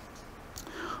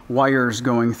wires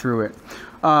going through it.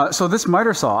 So this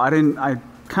miter saw, I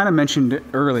kind of mentioned it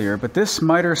earlier, but this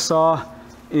miter saw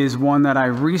is one that I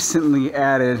recently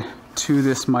added to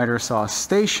this miter saw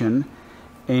station.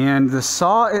 And the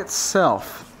saw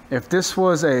itself, if this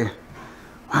was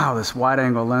wow, this wide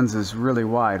angle lens is really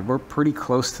wide. We're pretty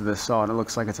close to this saw and it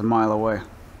looks like it's a mile away.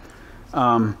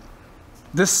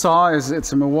 This saw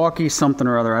it's a Milwaukee something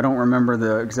or other. I don't remember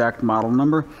the exact model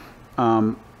number.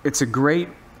 It's a great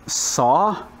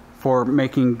saw for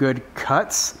making good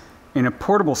cuts in a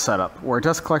portable setup where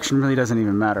dust collection really doesn't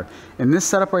even matter. In this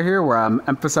setup right here where I'm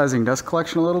emphasizing dust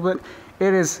collection a little bit,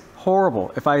 it is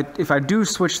horrible. If I do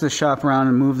switch this shop around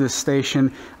and move this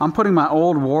station, I'm putting my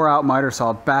old wore out miter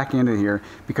saw back into here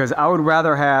because I would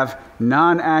rather have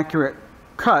non-accurate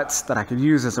cuts that I could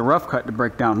use as a rough cut to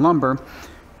break down lumber.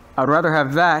 I'd rather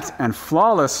have that and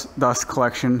flawless dust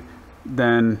collection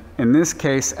than, in this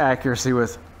case, accuracy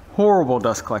with horrible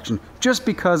dust collection, just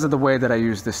because of the way that I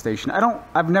use this station.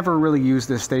 I've never really used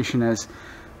this station as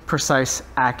precise,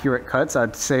 accurate cuts.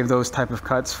 I'd save those type of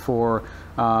cuts for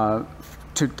a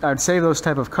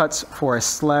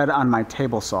sled on my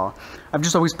table saw. I've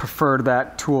just always preferred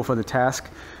that tool for the task.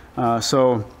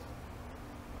 So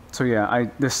yeah,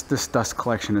 this dust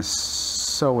collection is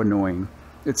so annoying.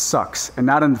 It sucks, and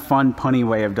not in the fun, punny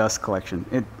way of dust collection.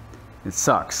 It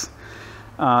sucks.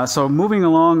 So moving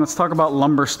along, let's talk about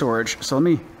lumber storage. So let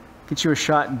me get you a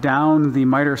shot down the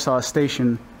miter saw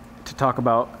station to talk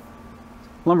about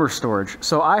lumber storage.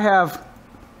 So I have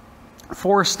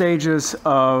 4 stages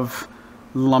of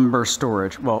lumber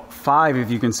storage. Well, 5 if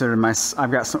you consider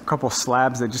I've got a couple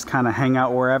slabs that just kind of hang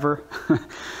out wherever.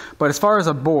 But as far as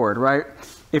a board, right?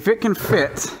 If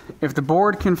the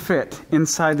board can fit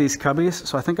inside these cubbies,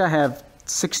 so I think I have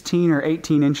 16 or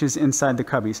 18 inches inside the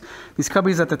cubbies. These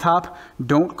cubbies at the top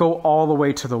don't go all the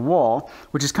way to the wall,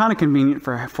 which is kind of convenient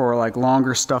for like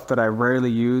longer stuff that I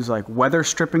rarely use, like weather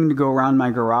stripping to go around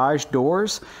my garage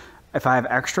doors. If I have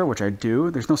extra, which I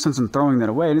do, there's no sense in throwing that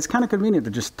away. And it's kind of convenient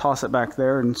to just toss it back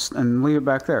there and leave it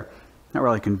back there. Not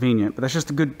really convenient, but that's just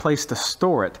a good place to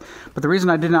store it. But the reason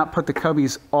I did not put the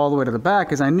cubbies all the way to the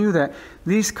back is I knew that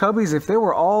these cubbies, if they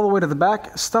were all the way to the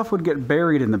back, stuff would get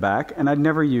buried in the back and I'd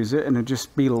never use it and it'd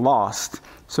just be lost.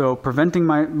 So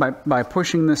by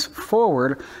pushing this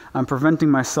forward, I'm preventing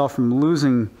myself from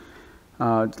losing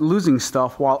losing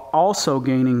stuff while also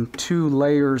gaining 2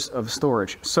 layers of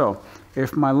storage. So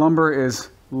if my lumber is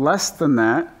less than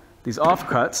that, these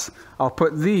offcuts, I'll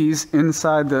put these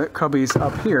inside the cubbies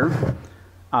up here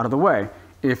out of the way.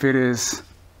 If it is,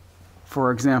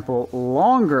 for example,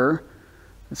 longer,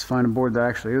 let's find a board that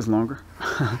actually is longer.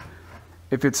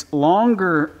 If it's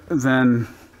longer than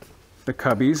the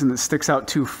cubbies and it sticks out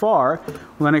too far,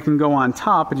 well, then it can go on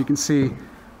top, and you can see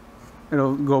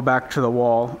it'll go back to the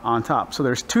wall on top. So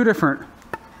there's 2 different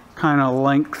kind of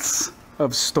lengths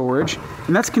of storage,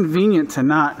 and that's convenient to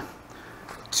not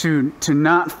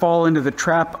fall into the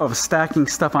trap of stacking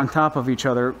stuff on top of each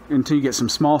other until you get some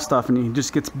small stuff and it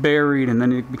just gets buried and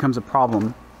then it becomes a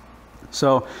problem.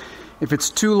 So if it's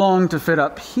too long to fit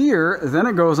up here, then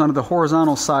it goes onto the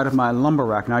horizontal side of my lumber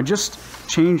rack. Now I just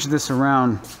changed this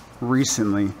around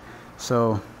recently,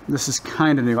 so this is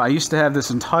kind of new. I used to have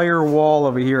this entire wall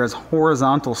over here as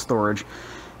horizontal storage,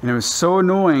 and it was so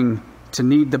annoying to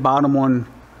need the bottom one,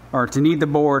 or to need the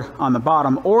board on the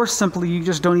bottom, or simply you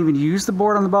just don't even use the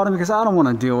board on the bottom because I don't want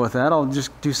to deal with that. I'll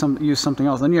just use something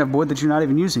else. Then you have wood that you're not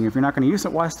even using. If you're not going to use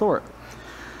it, why store it?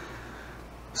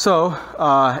 So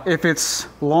if it's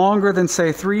longer than,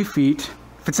 say, 3 feet,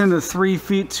 if it's in the 3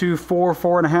 feet to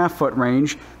 4.5 foot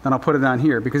range, then I'll put it on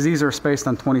here because these are spaced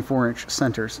on 24-inch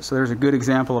centers. So there's a good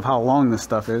example of how long this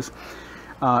stuff is.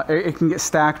 It can get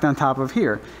stacked on top of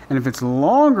here. And if it's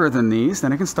longer than these,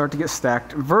 then it can start to get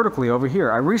stacked vertically over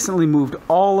here. I recently moved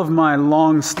all of my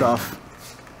long stuff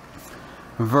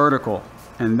vertical,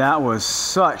 and that was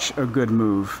such a good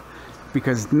move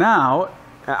because now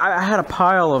I had a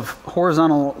pile of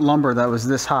horizontal lumber that was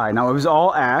this high. Now it was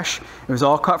all ash, it was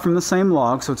all cut from the same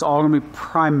log, so it's all going to be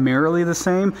primarily the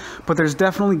same, but there's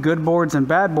definitely good boards and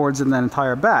bad boards in that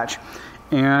entire batch.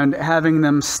 And having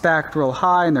them stacked real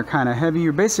high and they're kind of heavy,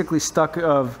 you're basically stuck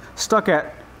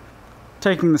at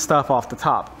taking the stuff off the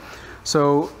top.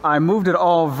 So I moved it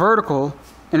all vertical,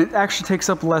 and it actually takes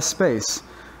up less space.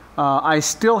 I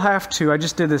still have to, I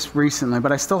just did this recently,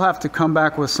 but I still have to come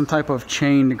back with some type of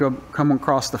chain to come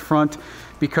across the front,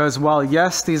 because while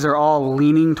yes, these are all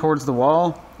leaning towards the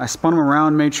wall, I spun them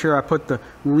around, made sure I put the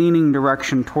leaning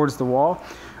direction towards the wall.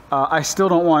 I still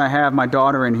don't want to have my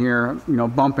daughter in here, you know,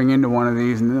 bumping into one of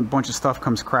these and then a bunch of stuff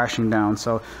comes crashing down.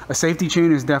 So a safety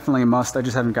chain is definitely a must. I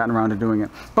just haven't gotten around to doing it.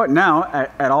 But now,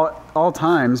 at all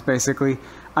times, basically,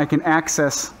 I can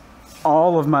access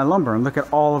all of my lumber and look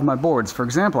at all of my boards. For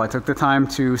example, I took the time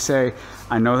to say,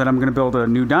 I know that I'm going to build a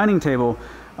new dining table.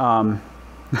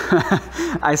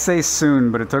 I say soon,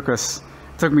 but it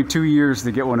took me 2 years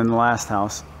to get one in the last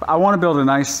house. I want to build a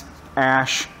nice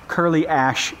curly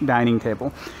ash dining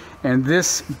table. And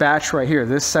this batch right here,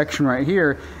 this section right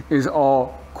here, is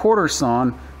all quarter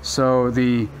sawn. So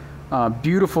the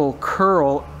beautiful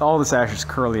curl, all this ash is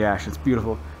curly ash, it's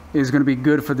beautiful, is going to be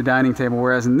good for the dining table.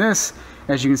 Whereas in this,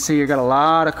 as you can see, I got a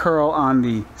lot of curl on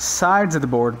the sides of the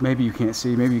board. Maybe you can't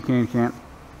see, maybe you can, can't.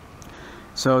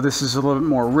 So this is a little bit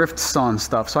more rift sawn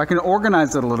stuff. So I can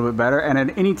organize it a little bit better, and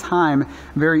at any time,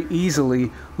 very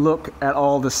easily look at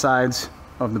all the sides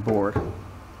of the board.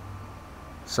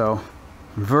 So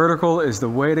vertical is the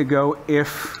way to go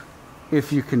if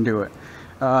you can do it.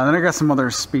 Then I got some other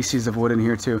species of wood in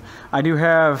here too. I do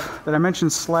have, did I mention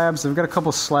slabs? I've got a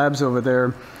couple slabs over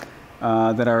there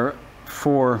that are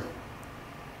for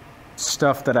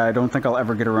stuff that I don't think I'll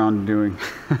ever get around to doing.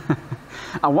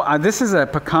 This is a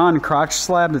pecan crotch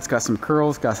slab that's got some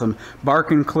curls, got some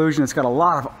bark inclusion. It's got a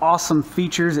lot of awesome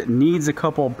features. It needs a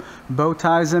couple bow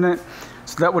ties in it.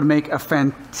 So that would make a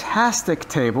fantastic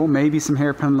table, maybe some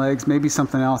hairpin legs, maybe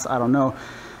something else, I don't know.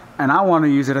 And I want to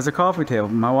use it as a coffee table.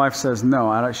 My wife says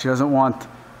no, she doesn't want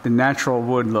the natural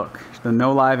wood look. The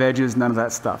no live edges, none of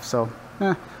that stuff. So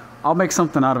I'll make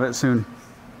something out of it soon.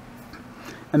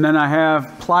 And then I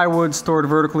have plywood stored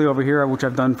vertically over here, which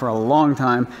I've done for a long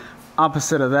time.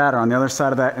 Opposite of that, or on the other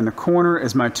side of that in the corner,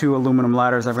 is my 2 aluminum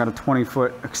ladders. I've got a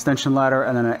 20-foot extension ladder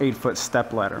and then an 8-foot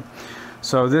step ladder.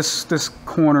 So this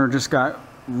corner just got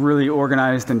really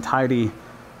organized and tidy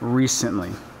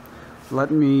recently. Let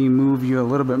me move you a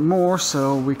little bit more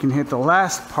so we can hit the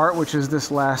last part, which is this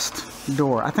last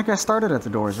door. I think I started at the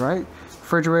doors, right?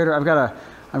 Refrigerator. I've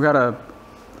got a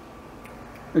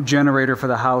generator for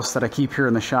the house that I keep here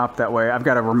in the shop. That way I've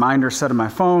got a reminder set on my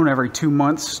phone every 2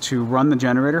 months to run the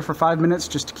generator for 5 minutes,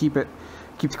 just to keep the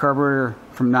carburetor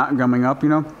from not gumming up, you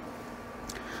know.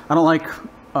 I don't like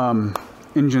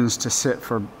engines to sit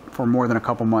for more than a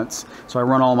couple months, so I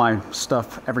run all my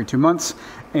stuff every 2 months,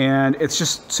 and it's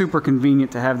just super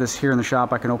convenient to have this here in the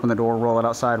shop. I can open the door, roll it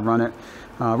outside, run it,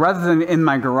 rather than in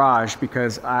my garage,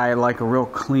 because I like a real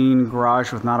clean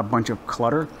garage with not a bunch of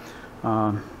clutter.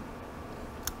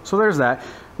 So there's that.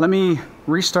 Let me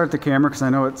restart the camera because I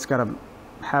know it's got a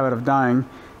habit of dying,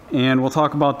 and we'll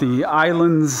talk about the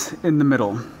islands in the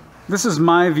middle. This is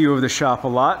my view of the shop a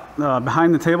lot.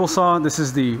 Behind the table saw, this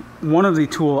is one of the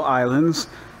tool islands.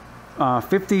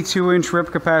 52-inch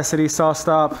rip capacity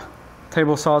SawStop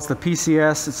table saw. It's the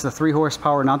PCS. It's the 3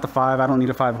 horsepower, not the 5. I don't need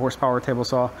a 5 horsepower table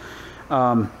saw.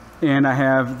 And I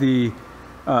have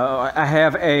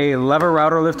a lever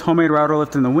router lift, homemade router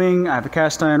lift in the wing. I have a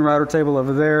cast iron router table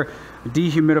over there, a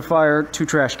dehumidifier, 2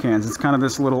 trash cans. It's kind of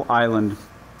this little island.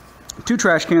 2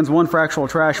 trash cans, 1 for actual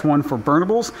trash, 1 for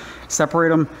burnables. Separate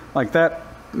them like that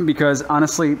because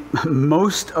honestly,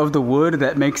 most of the wood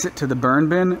that makes it to the burn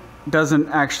bin doesn't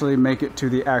actually make it to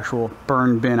the actual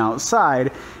burn bin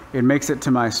outside. It makes it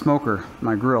to my smoker,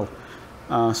 my grill.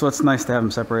 So it's nice to have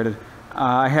them separated.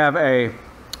 I have a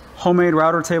homemade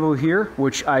router table here,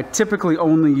 which I typically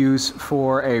only use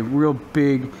for a real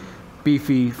big,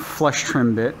 beefy flush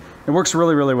trim bit. It works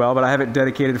really, really well, but I have it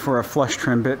dedicated for a flush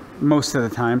trim bit most of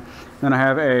the time. Then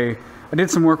I did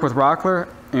some work with Rockler,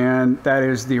 and that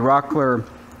is the Rockler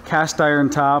cast iron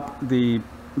top, the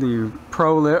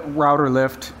router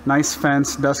lift, nice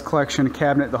fence, dust collection,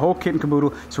 cabinet, the whole kit and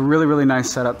caboodle. It's a really, really nice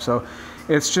setup. So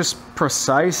it's just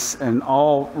precise and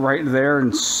all right there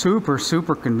and super,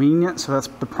 super convenient. So that's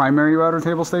the primary router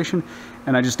table station,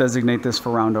 and I just designate this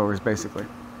for roundovers basically.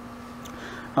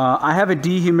 I have a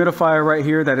dehumidifier right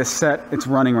here that is set. It's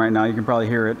running right now. You can probably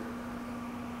hear it.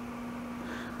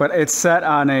 But it's set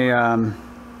on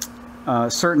a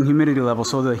certain humidity level.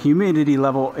 So the humidity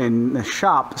level in the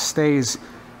shop stays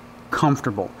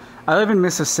comfortable. I live in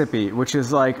Mississippi, which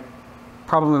is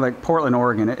probably like Portland,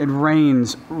 Oregon. It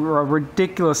rains a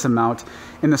ridiculous amount.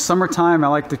 In the summertime, I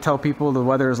like to tell people the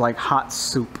weather is like hot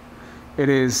soup. It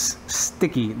is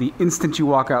sticky the instant you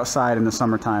walk outside in the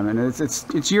summertime, and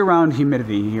it's year-round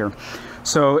humidity here.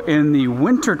 So in the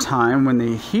winter time, when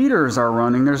the heaters are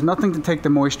running, there's nothing to take the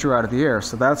moisture out of the air.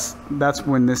 So that's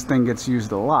when this thing gets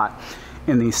used a lot.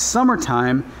 In the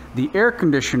summertime, the air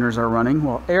conditioners are running.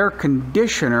 Well, air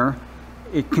conditioner,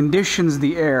 it conditions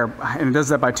the air, and it does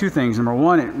that by 2 things. Number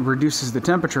 1, it reduces the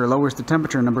temperature, lowers the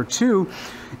temperature. Number 2,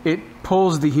 it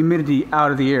pulls the humidity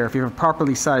out of the air. If you have a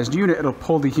properly sized unit, it'll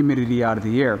pull the humidity out of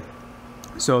the air.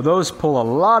 So those pull a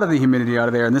lot of the humidity out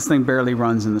of the air, and this thing barely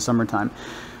runs in the summertime.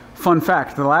 Fun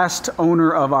fact, the last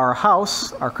owner of our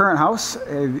house, our current house,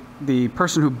 the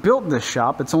person who built this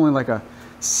shop, it's only like a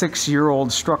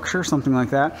 6-year-old structure, something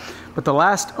like that, but the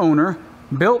last owner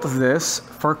built this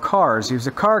for cars. He was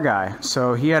a car guy,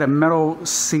 so he had a metal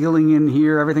ceiling in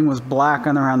here. Everything was black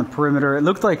around the perimeter. It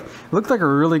looked like a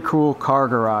really cool car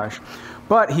garage.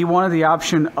 But he wanted the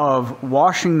option of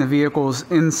washing the vehicles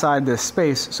inside this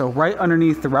space. So right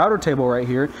underneath the router table right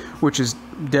here, which is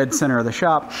dead center of the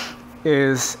shop,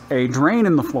 is a drain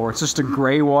in the floor. It's just a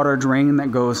gray water drain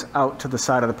that goes out to the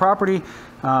side of the property.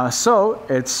 So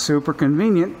it's super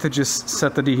convenient to just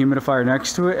set the dehumidifier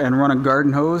next to it and run a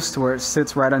garden hose to where it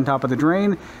sits right on top of the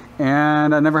drain,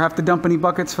 and I never have to dump any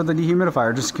buckets for the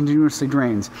dehumidifier, just continuously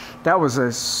drains. That was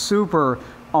a super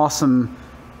awesome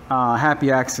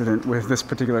happy accident with this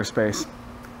particular space.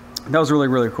 That was really,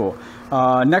 really cool.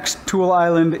 Next tool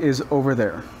island is over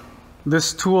there.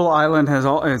 This tool island has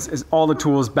all the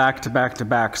tools back to back to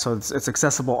back, so it's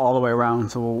accessible all the way around.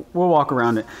 So we'll walk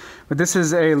around it. But this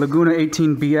is a Laguna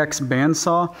 18BX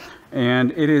bandsaw,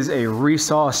 and it is a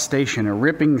resaw station, a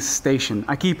ripping station.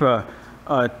 I keep a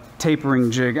tapering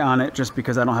jig on it just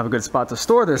because I don't have a good spot to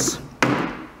store this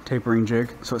tapering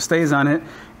jig, so it stays on it.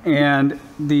 And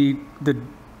the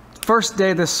first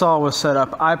day this saw was set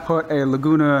up, I put a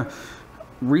Laguna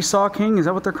Resaw King, is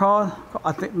that what they're called?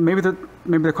 I think maybe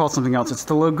they're called something else. It's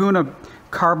the Laguna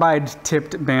carbide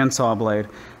tipped bandsaw blade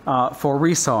for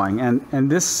resawing, and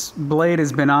this blade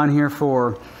has been on here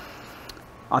for,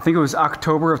 I think it was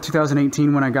October of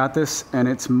 2018 when I got this, and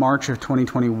it's March of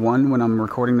 2021 when I'm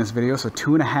recording this video, so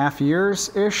 2.5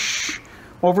 years-ish.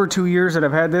 Over 2 years that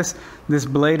I've had this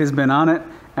blade has been on it,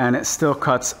 and it still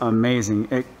cuts amazing.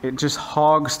 It just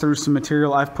hogs through some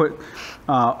material. I've put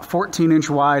 14-inch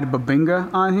wide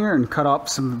Babinga on here and cut up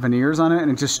some veneers on it,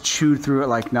 and it just chewed through it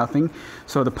like nothing.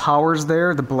 So the power's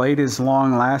there, the blade is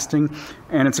long lasting,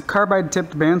 and it's a carbide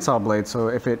tipped bandsaw blade, so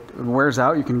if it wears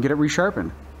out, you can get it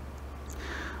resharpened.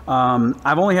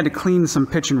 I've only had to clean some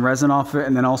pitch and resin off it,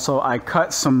 and then also I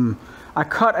cut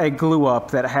a glue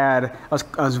up that had, I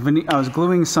was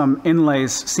gluing some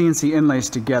inlays, CNC inlays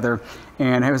together,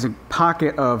 and there was a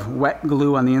pocket of wet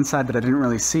glue on the inside that I didn't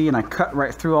really see, and I cut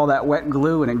right through all that wet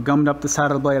glue, and it gummed up the side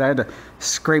of the blade. I had to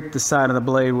scrape the side of the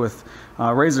blade with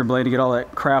a razor blade to get all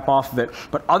that crap off of it.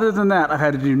 But other than that, I've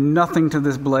had to do nothing to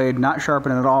this blade, not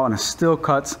sharpen it at all, and it still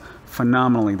cuts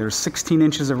phenomenally. There's 16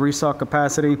 inches of resaw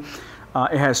capacity.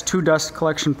 It has 2 dust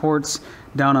collection ports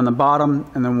down on the bottom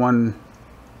and then one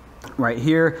right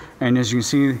here. And as you can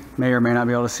see, may or may not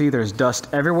be able to see, there's dust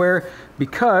everywhere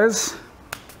because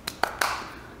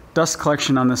dust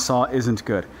collection on this saw isn't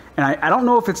good. And I don't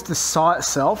know if it's the saw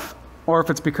itself or if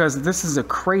it's because this is a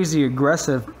crazy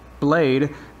aggressive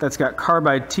blade that's got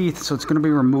carbide teeth, so it's going to be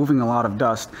removing a lot of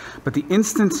dust. But the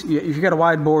instant, if you got a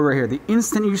wide board right here, the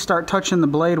instant you start touching the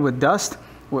blade with dust,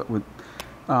 with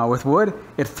wood,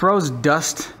 it throws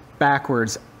dust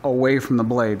backwards away from the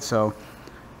blade. So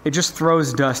it just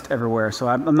throws dust everywhere. So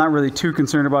I'm not really too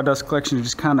concerned about dust collection. You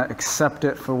just kind of accept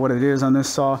it for what it is on this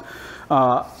saw.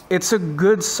 It's a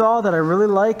good saw that I really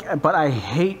like, but I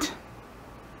hate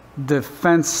the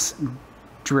fence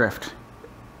drift.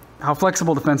 How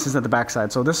flexible the fence is at the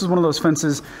backside. So this is one of those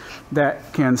fences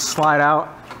that can slide out,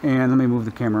 and let me move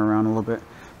the camera around a little bit.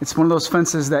 It's one of those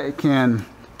fences that can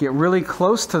get really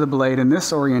close to the blade in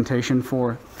this orientation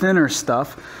for thinner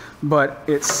stuff, but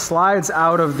it slides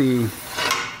out of the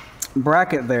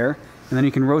bracket there, and then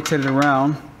you can rotate it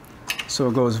around so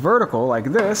it goes vertical like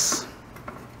this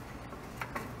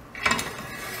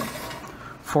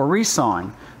for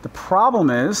resawing. The problem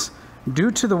is,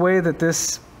 due to the way that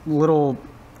this little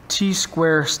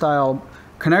T-square style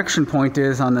connection point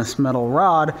is on this metal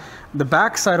rod, the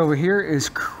backside over here is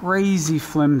crazy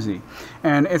flimsy.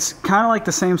 And it's kind of like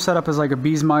the same setup as like a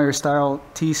Biesmeyer style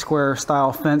T-square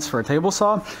style fence for a table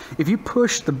saw. If you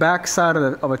push the backside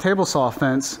of a table saw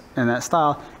fence in that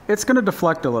style, it's going to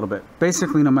deflect a little bit,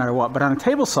 basically no matter what. But on a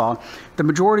table saw, the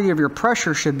majority of your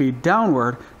pressure should be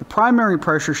downward. The primary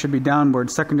pressure should be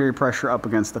downward, secondary pressure up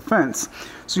against the fence.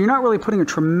 So you're not really putting a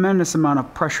tremendous amount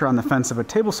of pressure on the fence of a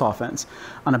table saw fence.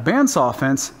 On a bandsaw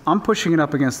fence, I'm pushing it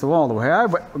up against the wall.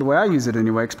 The way I use it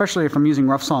anyway, especially if I'm using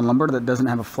rough sawn lumber that doesn't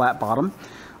have a flat bottom,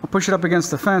 I'll push it up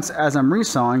against the fence as I'm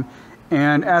resawing,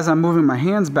 and as I'm moving my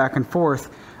hands back and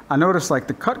forth, I noticed like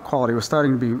the cut quality was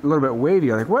starting to be a little bit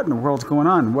wavy. Like, what in the world's going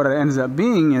on? What it ends up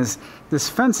being is this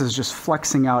fence is just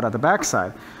flexing out at the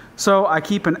backside. So I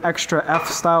keep an extra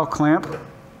F-style clamp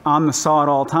on the saw at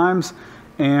all times,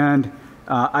 and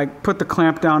I put the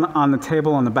clamp down on the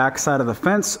table on the backside of the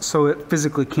fence so it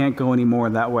physically can't go any more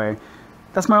that way.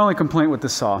 That's my only complaint with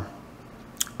this saw,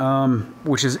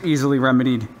 which is easily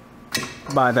remedied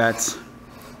by that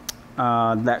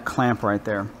clamp right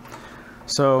there.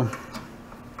 So.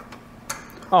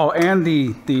 Oh, and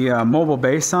the mobile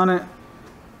base on it,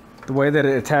 the way that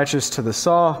it attaches to the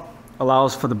saw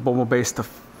allows for the mobile base to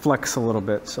flex a little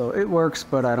bit. So it works,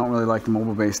 but I don't really like the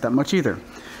mobile base that much either.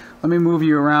 Let me move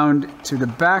you around to the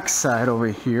back side over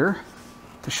here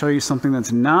to show you something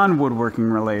that's non-woodworking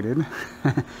related.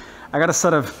 I got a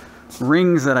set of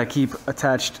rings that I keep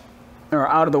attached or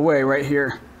out of the way right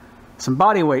here. Some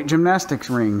body weight gymnastics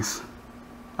rings.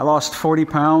 I lost 40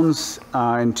 pounds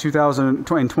in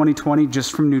 2020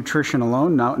 just from nutrition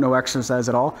alone, no exercise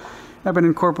at all. I've been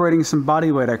incorporating some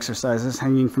body weight exercises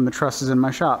hanging from the trusses in my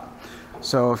shop.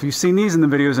 So if you've seen these in the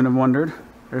videos and have wondered,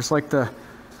 there's like the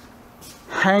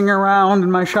hang around in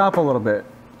my shop a little bit,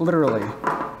 literally.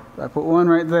 I put one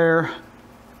right there,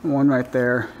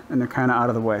 and they're kind of out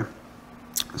of the way.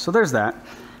 So there's that.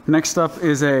 Next up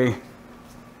is a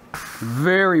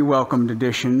very welcomed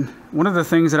addition. One of the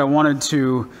things that I wanted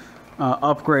to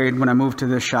upgrade when I moved to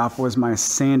this shop was my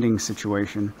sanding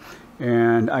situation.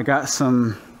 And I got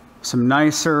some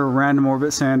nicer random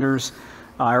orbit sanders.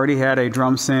 I already had a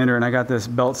drum sander, and I got this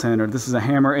belt sander. This is a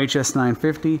Hammer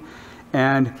HS950.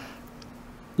 And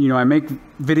you know, I make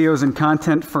videos and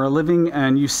content for a living,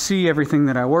 and you see everything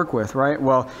that I work with, right?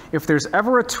 Well, if there's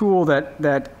ever a tool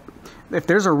if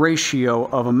there's a ratio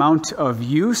of amount of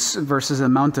use versus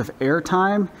amount of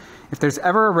airtime, if there's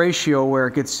ever a ratio where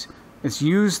it's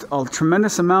used a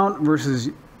tremendous amount versus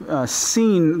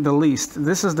seen the least,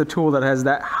 this is the tool that has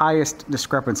that highest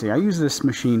discrepancy. I use this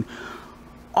machine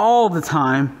all the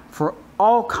time for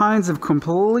all kinds of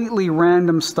completely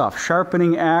random stuff.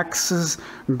 Sharpening axes,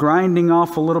 grinding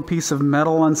off a little piece of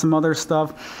metal on some other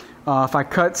stuff. If I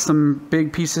cut some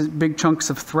big chunks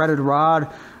of threaded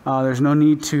rod, there's no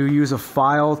need to use a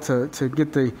file to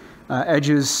get the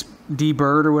edges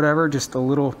deburred or whatever. Just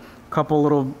a couple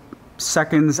little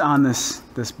seconds on this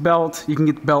belt. You can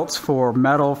get belts for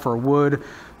metal, for wood,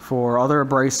 for other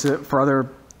abrasive, for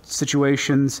other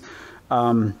situations.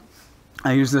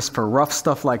 I use this for rough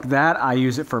stuff like that. I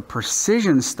use it for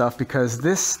precision stuff because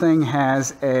this thing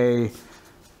has a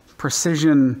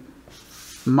precision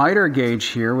miter gauge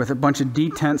here with a bunch of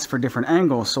detents for different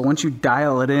angles. So once you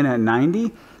dial it in at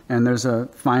 90, and there's a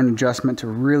fine adjustment to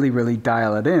really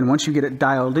dial it in. Once you get it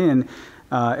dialed in,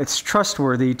 it's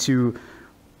trustworthy to,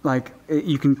 like,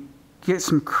 you can get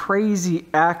some crazy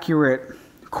accurate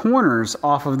corners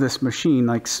off of this machine,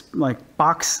 like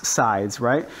box sides,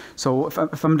 right? So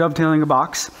if I'm dovetailing a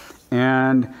box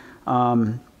and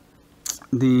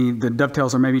the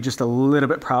dovetails are maybe just a little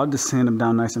bit proud to sand them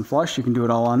down nice and flush, you can do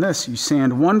it all on this. You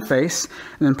sand one face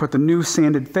and then put the new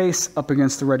sanded face up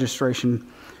against the registration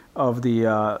of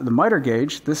the miter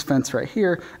gauge, this fence right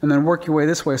here, and then work your way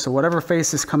this way. So whatever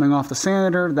face is coming off the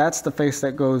sander, that's the face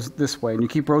that goes this way. And you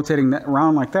keep rotating that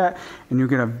around like that, and you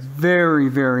get a very,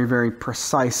 very, very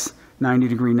precise 90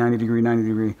 degree, 90 degree, 90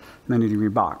 degree, 90 degree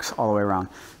box all the way around.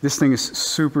 This thing is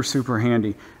super, super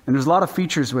handy. And there's a lot of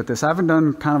features with this. I haven't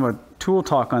done kind of a tool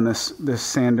talk on this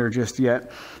sander just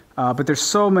yet, but there's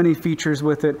so many features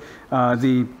with it.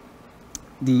 The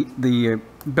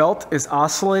belt is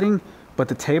oscillating, but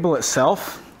the table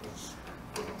itself,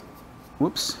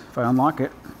 whoops, if I unlock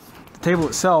it, the table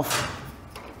itself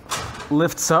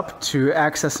lifts up to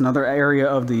access another area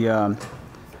of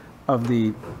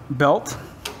the belt.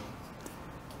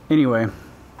 Anyway,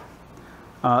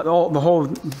 the whole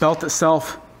belt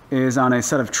itself is on a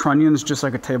set of trunnions, just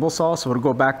like a table saw, so it'll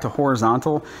go back to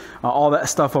horizontal. All that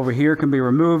stuff over here can be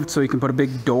removed, so you can put a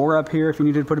big door up here if you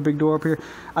needed to put a big door up here.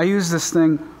 I use this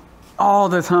thing all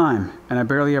the time, and I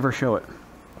barely ever show it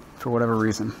for whatever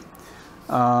reason.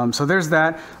 So there's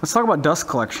that. Let's talk about dust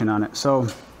collection on it. So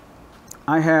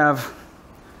I have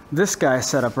this guy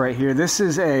set up right here. This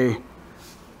is a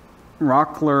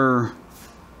Rockler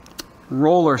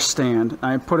roller stand.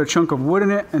 I put a chunk of wood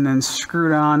in it and then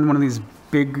screwed on one of these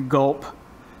big gulp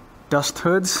dust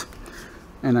hoods,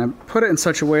 and I put it in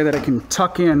such a way that it can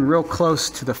tuck in real close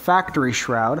to the factory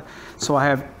shroud. So I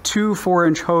have two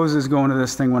 4-inch hoses going to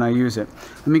this thing when I use it.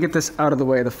 Let me get this out of the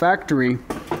way. The factory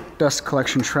dust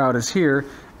collection shroud is here,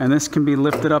 and this can be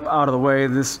lifted up out of the way.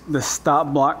 This stop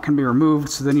block can be removed,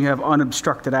 so then you have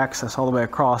unobstructed access all the way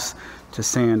across to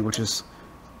sand, which is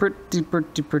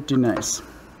pretty nice.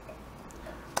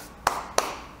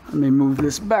 Let me move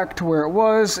this back to where it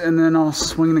was, and then I'll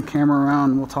swing the camera around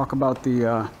and we'll talk about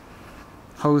the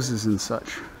hoses and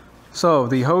such. So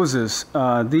the hoses,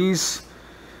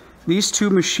 these two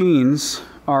machines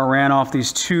are ran off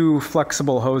these two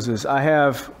flexible hoses. I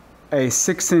have a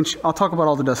 6-inch, I'll talk about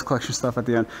all the dust collection stuff at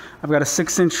the end. I've got a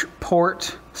 6-inch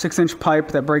port, 6-inch pipe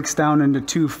that breaks down into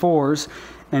two 4s,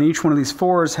 and each one of these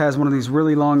 4s has one of these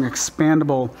really long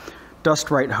expandable dust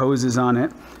right hoses on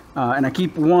it. And I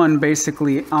keep one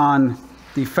basically on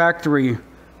the factory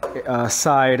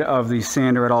side of the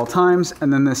sander at all times,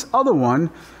 and then this other one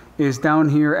is down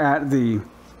here at the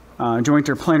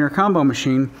jointer planer combo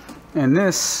machine, and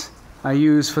this I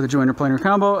use for the jointer planer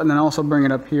combo, and then also bring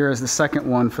it up here as the second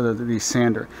one for the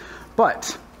sander.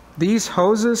 But these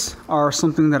hoses are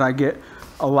something that I get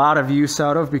a lot of use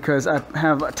out of because I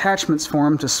have attachments for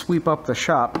them to sweep up the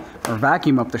shop or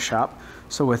vacuum up the shop.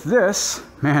 So with this,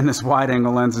 man, this wide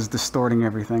angle lens is distorting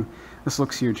everything. This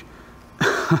looks huge.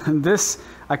 This,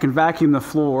 I can vacuum the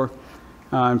floor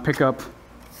and pick up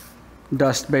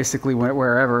dust basically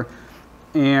wherever.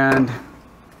 And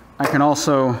I can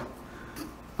also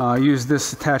use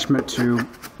this attachment to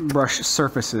brush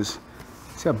surfaces.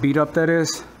 See how beat up that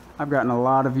is? I've gotten a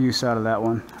lot of use out of that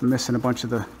one. I'm missing a bunch of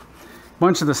the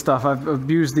stuff. I've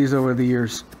abused these over the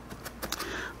years.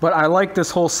 But I like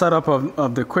this whole setup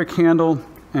of the quick handle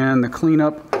and the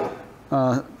cleanup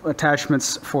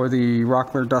attachments for the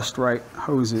Rockler Dust Right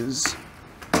hoses.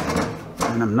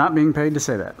 And I'm not being paid to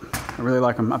say that. I really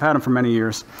like them. I've had them for many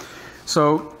years.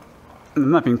 So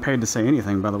I'm not being paid to say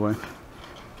anything, by the way.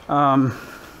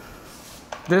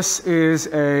 This is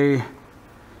a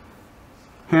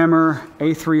Hammer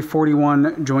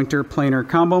A341 jointer planer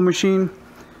combo machine.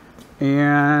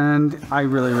 And I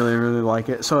really like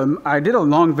it. So I did a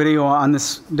long video on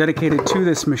this dedicated to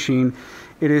this machine.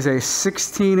 It is a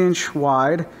 16-inch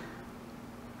wide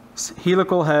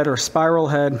helical head or spiral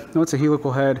head. No, it's a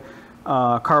helical head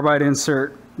carbide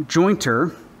insert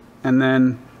jointer, and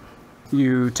then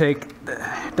you take the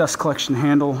dust collection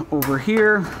handle over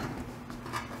here.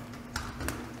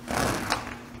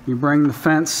 You bring the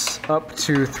fence up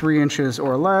to 3 inches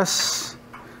or less.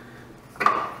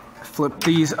 Flip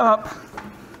these up,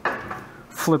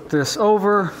 flip this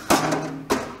over,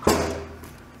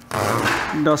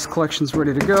 dust collection's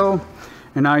ready to go,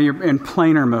 and now you're in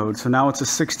planer mode. So now it's a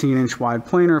 16-inch wide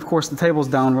planer. Of course, the table's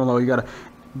down real low. You got to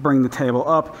bring the table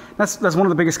up. That's one of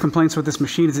the biggest complaints with this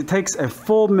machine is it takes a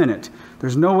full minute.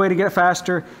 There's no way to get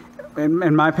faster.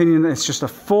 In my opinion, it's just a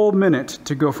full minute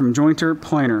to go from jointer,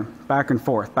 planer, back and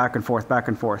forth, back and forth, back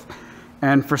and forth.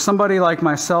 And for somebody like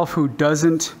myself who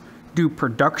doesn't do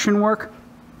production work,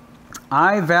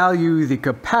 I value the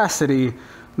capacity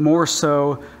more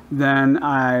so than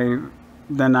I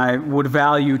then I would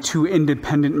value 2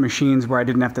 independent machines where I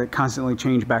didn't have to constantly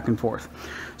change back and forth.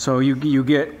 So you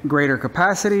get greater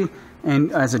capacity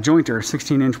and as a jointer,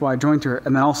 16-inch wide jointer,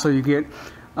 and then also you get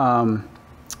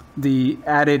the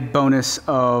added bonus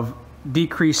of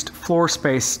decreased floor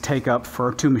space take up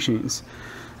for 2 machines.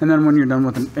 And then when you're done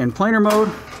with it in planer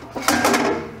mode,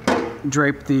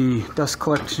 drape the dust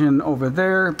collection over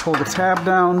there, pull the tab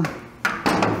down,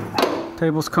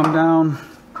 tables come down,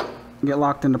 get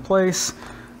locked into place.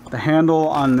 The handle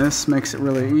on this makes it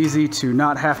really easy to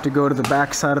not have to go to the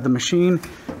back side of the machine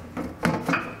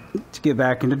to get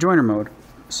back into jointer mode.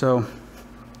 So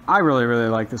I really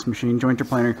like this machine, jointer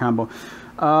planer combo.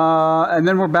 And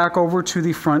then we're back over to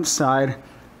the front side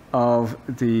of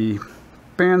the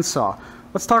bandsaw.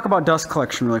 Let's talk about dust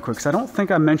collection really quick, because I don't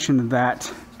think I mentioned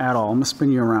that at all. I'm gonna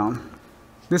spin you around.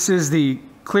 This is the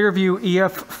ClearVue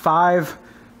EF5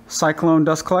 Cyclone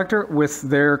dust collector with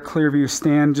their ClearVue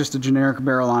stand, just a generic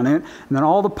barrel on it. And then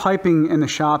all the piping in the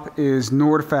shop is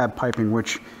Nordfab piping,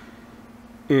 which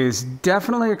is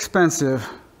definitely expensive,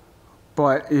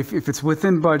 but if it's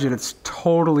within budget, it's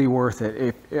totally worth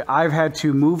it. I've had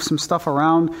to move some stuff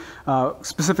around,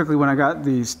 specifically when I got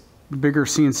these bigger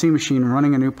CNC machine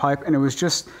running a new pipe, and it was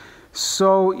just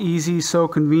so easy, so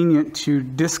convenient to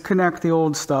disconnect the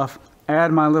old stuff, add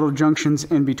my little junctions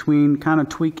in between, kind of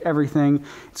tweak everything.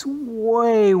 It's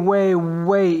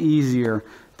way easier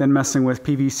than messing with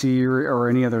PVC or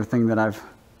any other thing that I've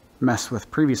messed with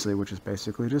previously, which is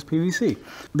basically just PVC.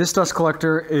 This dust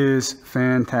collector is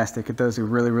fantastic. It does a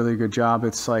really good job.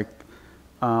 It's like,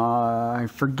 I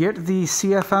forget the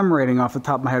CFM rating off the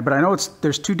top of my head, but I know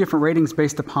there's 2 different ratings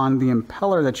based upon the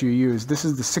impeller that you use. This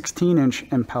is the 16-inch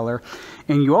impeller,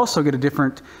 and you also get a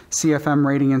different CFM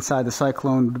rating inside the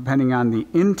Cyclone depending on the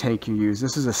intake you use.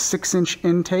 This is a 6-inch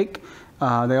intake.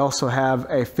 They also have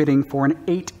a fitting for an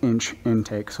 8-inch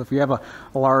intake. So if you have a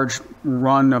large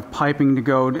run of piping to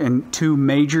go in 2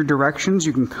 major directions,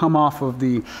 you can come off of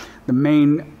the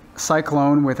main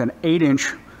Cyclone with an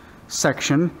 8-inch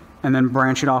section and then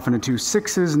branch it off into 2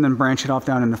 6s and then branch it off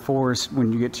down into 4s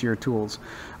when you get to your tools.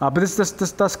 But this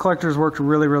dust collector has worked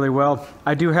really well.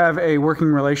 I do have a working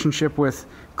relationship with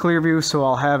ClearVue, so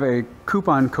I'll have a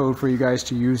coupon code for you guys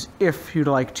to use if you'd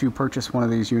like to purchase one of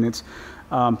these units.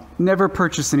 Never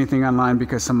purchase anything online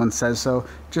because someone says so.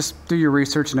 Just do your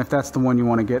research, and if that's the one you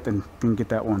want to get, then get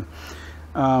that one.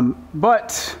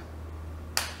 But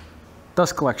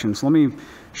dust collections, let me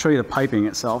show you the piping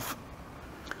itself.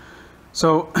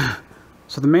 So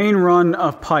the main run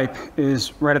of pipe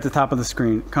is right at the top of the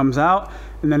screen. It comes out,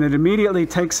 and then it immediately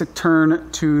takes a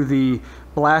turn to the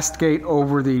blast gate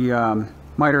over the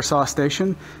miter saw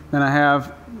station. Then I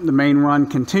have the main run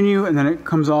continue, and then it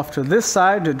comes off to this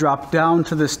side to drop down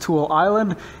to this tool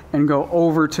island and go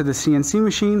over to the CNC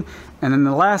machine. And then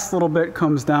the last little bit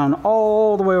comes down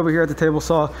all the way over here at the table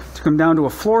saw to come down to a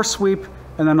floor sweep,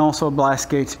 and then also a blast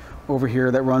gate over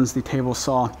here that runs the table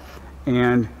saw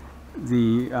and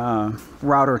the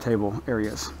router table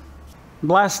areas.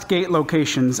 Blast gate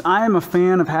locations. I am a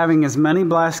fan of having as many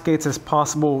blast gates as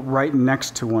possible right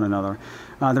next to one another.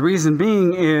 The reason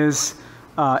being is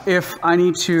if I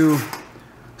need to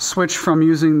switch from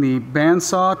using the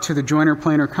bandsaw to the joiner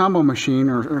planer combo machine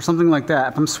or something like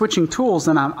that, if I'm switching tools,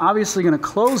 then I'm obviously going to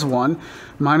close one.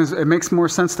 It makes more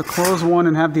sense to close one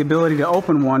and have the ability to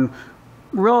open one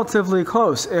relatively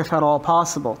close, if at all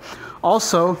possible.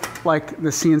 Also, like the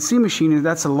CNC machine,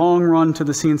 that's a long run to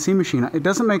the CNC machine. It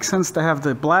doesn't make sense to have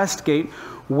the blast gate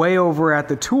way over at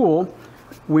the tool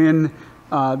when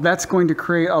that's going to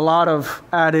create a lot of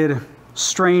added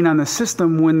strain on the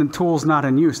system when the tool's not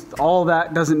in use. All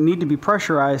that doesn't need to be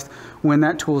pressurized when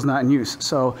that tool's not in use.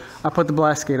 So I put the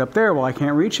blast gate up there. Well, I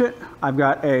can't reach it. I've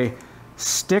got a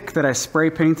stick that I spray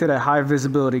painted a high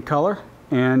visibility color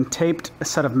and taped a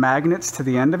set of magnets to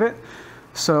the end of it.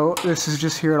 So this is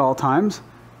just here at all times,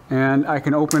 and I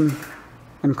can open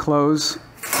and close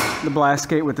the blast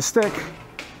gate with the stick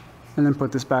and then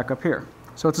put this back up here.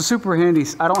 So it's a super handy.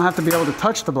 I don't have to be able to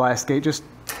touch the blast gate, just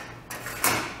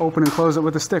open and close it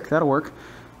with a stick. That'll work.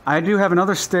 I do have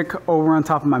another stick over on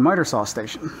top of my miter saw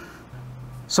station.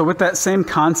 So with that same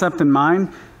concept in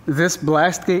mind, this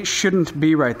blast gate shouldn't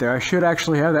be right there. I should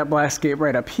actually have that blast gate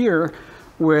right up here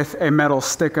with a metal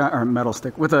stick,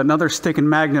 with another stick and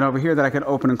magnet over here that I could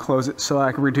open and close it so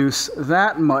I can reduce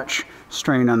that much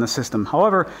strain on the system.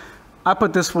 However, I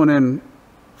put this one in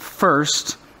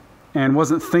first and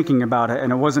wasn't thinking about it,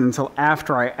 and it wasn't until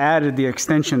after I added the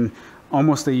extension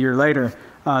almost a year later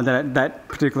that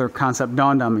particular concept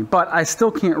dawned on me. But I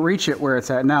still can't reach it where it's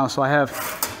at now, so I have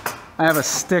a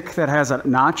stick that has a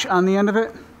notch on the end of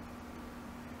it.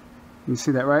 You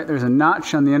see that, right? There's a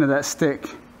notch on the end of that stick,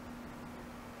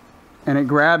 and it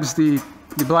grabs the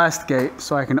blast gate,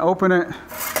 so I can open it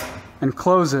and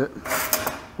close it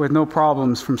with no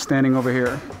problems from standing over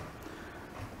here.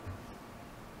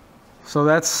 So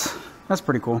that's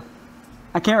pretty cool.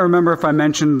 I can't remember if I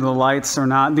mentioned the lights or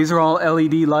not. These are all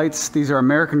LED lights. These are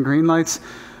American green lights.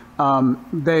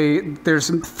 There's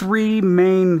 3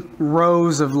 main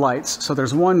rows of lights. So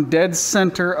there's one dead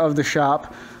center of the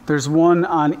shop. There's one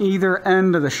on either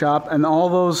end of the shop, and all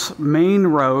those main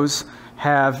rows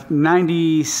have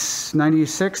 96,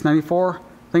 94, I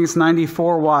think it's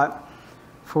 94 watt,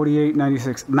 48,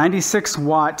 96, 96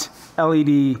 watt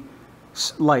LED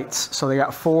lights. So they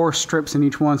got 4 strips in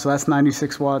each one, so that's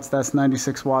 96 watts, that's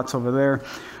 96 watts over there.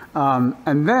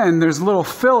 And then there's little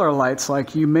filler lights,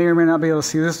 like you may or may not be able to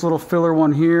see this little filler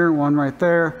one here, one right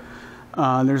there.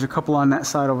 There's a couple on that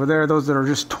side over there, those that are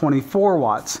just 24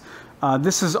 watts.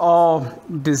 This is all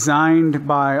designed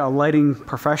by a lighting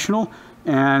professional,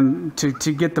 and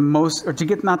to get the most, or to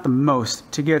get not the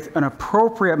most, to get an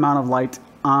appropriate amount of light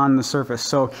on the surface.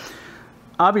 So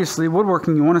obviously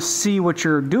woodworking, you want to see what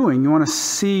you're doing. You want to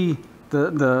see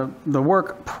the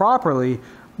work properly.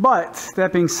 But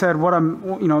that being said,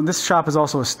 this shop is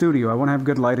also a studio. I want to have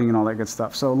good lighting and all that good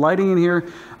stuff. So lighting in here,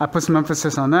 I put some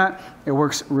emphasis on that. It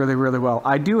works really, really well.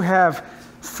 I do have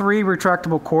 3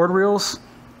 retractable cord reels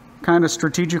kind of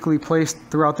strategically placed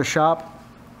throughout the shop.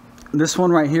 This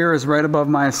one right here is right above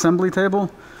my assembly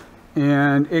table,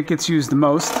 and it gets used the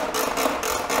most.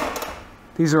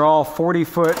 These are all 40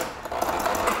 foot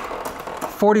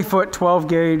 12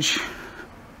 gauge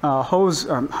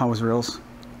hose reels,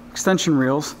 extension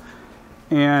reels,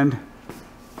 and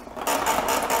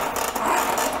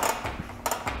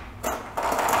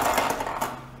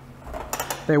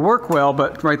they work well,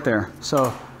 but right there.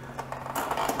 So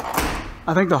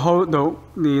I think the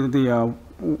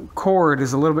cord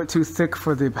is a little bit too thick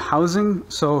for the housing.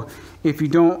 So if you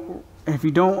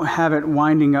don't have it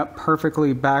winding up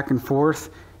perfectly back and forth,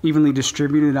 evenly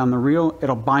distributed on the reel,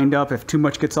 it'll bind up. If too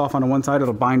much gets off on one side,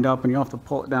 it'll bind up, and you'll have to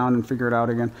pull it down and figure it out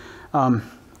again. I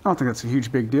don't think that's a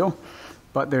huge big deal,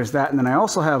 but there's that. And then I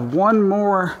also have one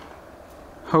more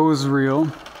hose reel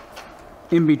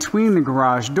in between the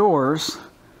garage doors,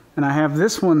 and I have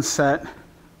this one set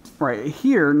right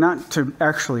here, not to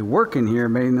actually work in here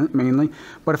mainly,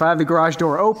 but if I have the garage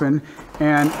door open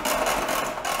and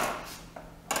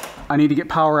I need to get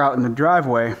power out in the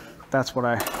driveway, that's what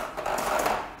I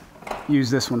use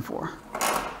this one for,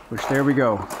 which there we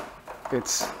go.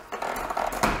 It's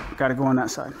got to go on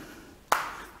that side.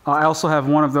 I also have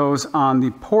one of those on the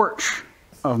porch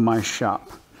of my shop.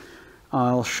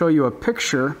 I'll show you a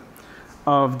picture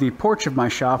of the porch of my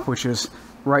shop, which is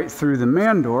right through the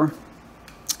man door.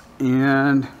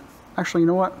 And actually, you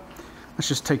know what? Let's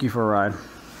just take you for a ride.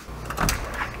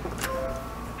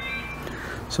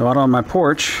 So out on my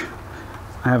porch,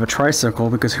 I have a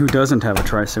tricycle, because who doesn't have a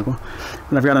tricycle?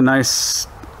 And I've got a nice,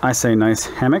 I say nice,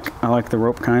 hammock. I like the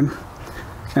rope kind.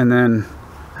 And then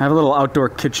I have a little outdoor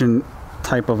kitchen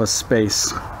type of a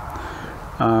space.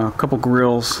 A couple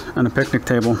grills and a picnic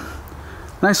table.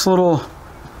 Nice little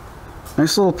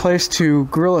place to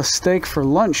grill a steak for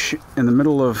lunch in the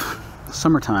middle of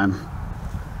summertime.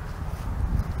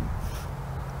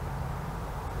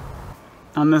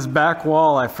 On this back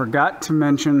wall, I forgot to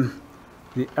mention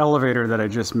the elevator that I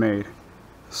just made.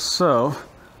 So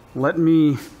let's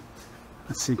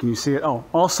see, can you see it? Oh,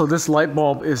 also this light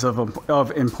bulb is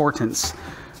of importance.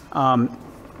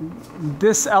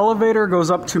 This elevator goes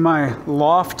up to my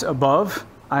loft above.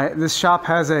 This shop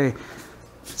has a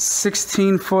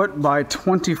 16-foot by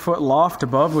 20-foot loft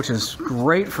above, which is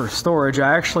great for storage.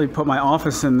 I actually put my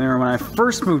office in there when I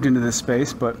first moved into this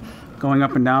space, but going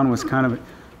up and down was kind of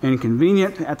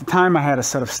inconvenient. At the time, I had a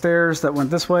set of stairs that went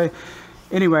this way.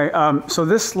 Anyway, so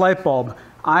this light bulb,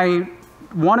 I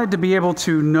wanted to be able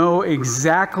to know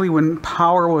exactly when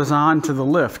power was on to the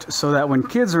lift, so that when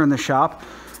kids are in the shop,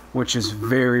 which is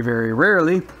very, very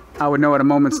rarely, I would know at a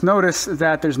moment's notice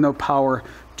that there's no power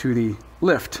to the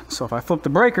lift. So if I flip the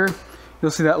breaker, you'll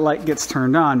see that light gets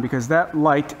turned on, because that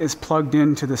light is plugged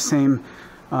into the same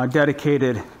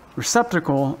dedicated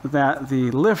receptacle that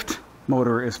the lift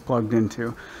motor is plugged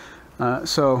into.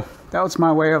 So that was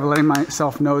my way of letting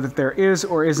myself know that there is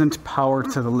or isn't power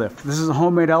to the lift. This is a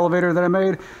homemade elevator that I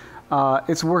made.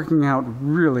 It's working out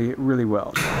really, really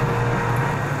well.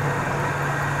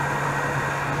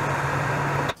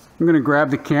 I'm gonna grab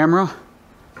the camera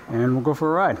and we'll go for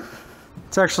a ride.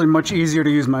 It's actually much easier to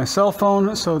use my cell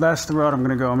phone, so that's the route I'm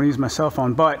gonna go. I'm gonna use my cell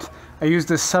phone, but I used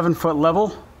this 7-foot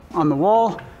level on the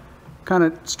wall, kind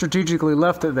of strategically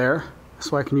left it there.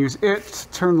 so I can use it to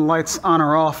turn the lights on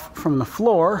or off from the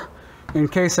floor in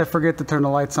case I forget to turn the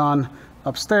lights on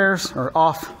upstairs or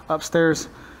off upstairs.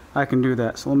 I can do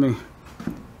that. So let me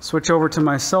switch over to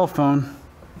my cell phone,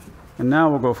 and now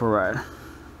we'll go for a ride.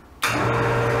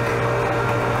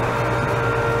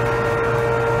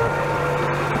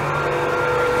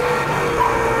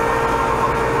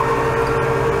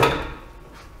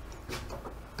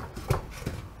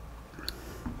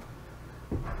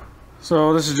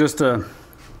 So this is just a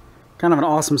kind of an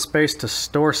awesome space to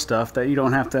store stuff that you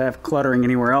don't have to have cluttering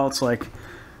anywhere else, like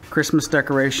Christmas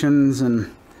decorations and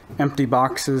empty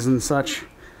boxes and such.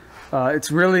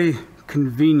 It's really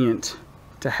convenient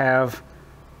to have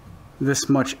this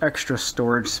much extra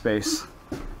storage space,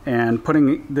 and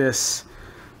putting this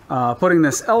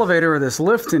elevator or this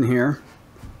lift in here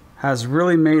has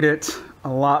really made it a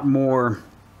lot more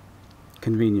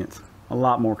convenient.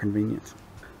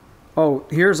 Oh,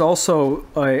 here's also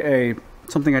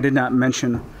something I did not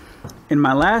mention. In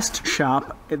my last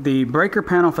shop, the breaker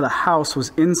panel for the house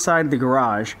was inside the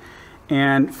garage,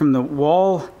 and from the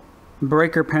wall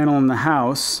breaker panel in the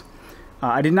house,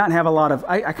 I did not have a lot of,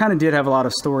 I kind of did have a lot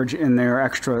of storage in there,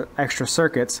 extra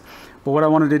circuits, but what I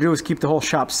wanted to do was keep the whole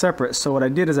shop separate. So what I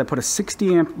did is I put a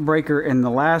 60 amp breaker in the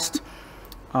last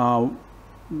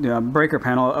breaker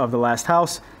panel of the last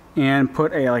house, and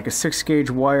put like a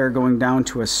 6-gauge wire going down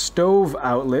to a stove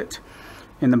outlet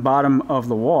in the bottom of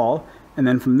the wall, and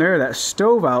then from there that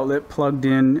stove outlet plugged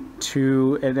in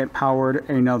to, and it powered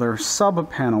another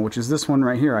sub panel, which is this one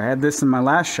right here. I had this in my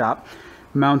last shop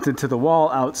mounted to the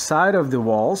wall outside of the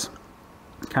walls,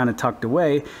 kind of tucked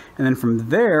away, and then from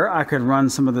there I could run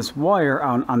some of this wire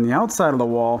on the outside of the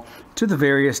wall to the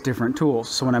various different tools.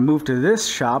 So when I moved to this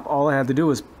shop, all I had to do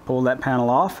was pull that panel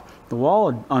off the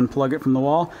wall, unplug it from the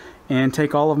wall, and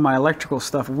take all of my electrical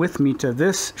stuff with me to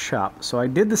this shop. So I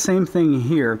did the same thing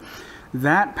here.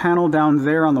 That panel down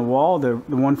there on the wall, the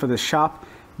one for the shop,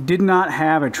 did not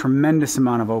have a tremendous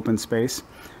amount of open space.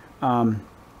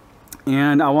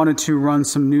 And I wanted to run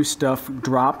some new stuff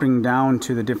dropping down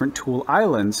to the different tool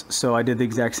islands. So I did the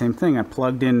exact same thing. I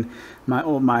plugged in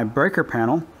my breaker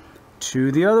panel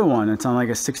to the other one. It's on like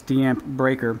a 60 amp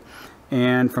breaker.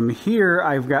 And from here,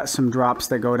 I've got some drops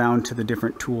that go down to the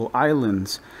different tool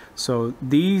islands. So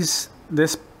this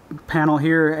panel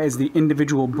here is the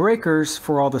individual breakers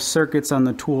for all the circuits on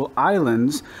the tool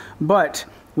islands. But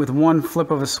with one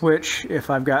flip of a switch, if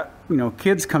I've got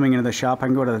kids coming into the shop, I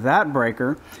can go to that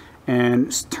breaker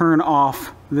and turn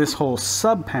off this whole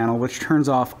sub panel, which turns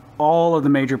off all of the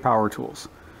major power tools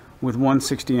with one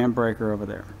 60 amp breaker over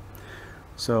there.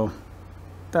 So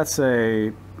that's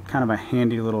a kind of a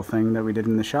handy little thing that we did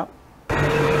in the shop.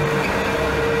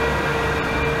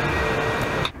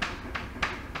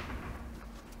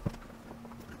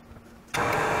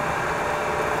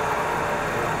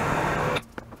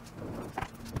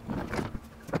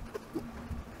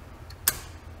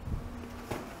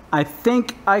 I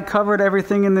think I covered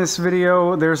everything in this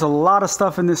video. There's a lot of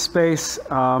stuff in this space.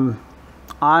 I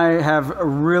have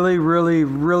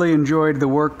really enjoyed the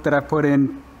work that I put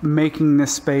in making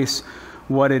this space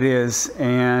what it is,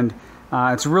 and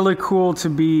it's really cool to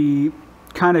be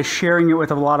kind of sharing it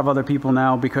with a lot of other people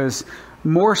now, because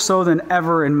more so than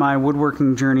ever in my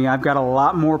woodworking journey, I've got a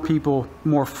lot more people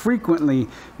more frequently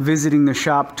visiting the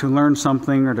shop to learn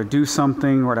something or to do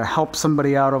something or to help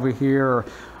somebody out over here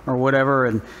or whatever,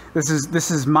 and this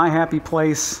is my happy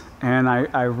place, and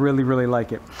I really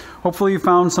like it. Hopefully you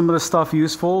found some of the stuff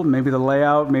useful, maybe the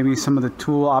layout, maybe some of the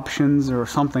tool options or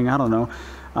something, I don't know.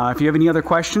 If you have any other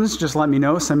questions, just let me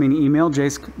know. Send me an email.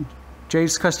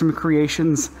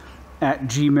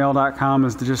 jayscustomcreations@gmail.com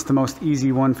is just the most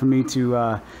easy one for me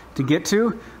to get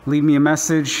to. Leave me a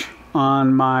message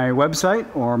on my website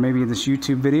or maybe this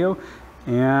YouTube video,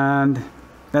 and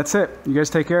that's it. You guys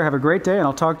take care. Have a great day, and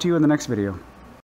I'll talk to you in the next video.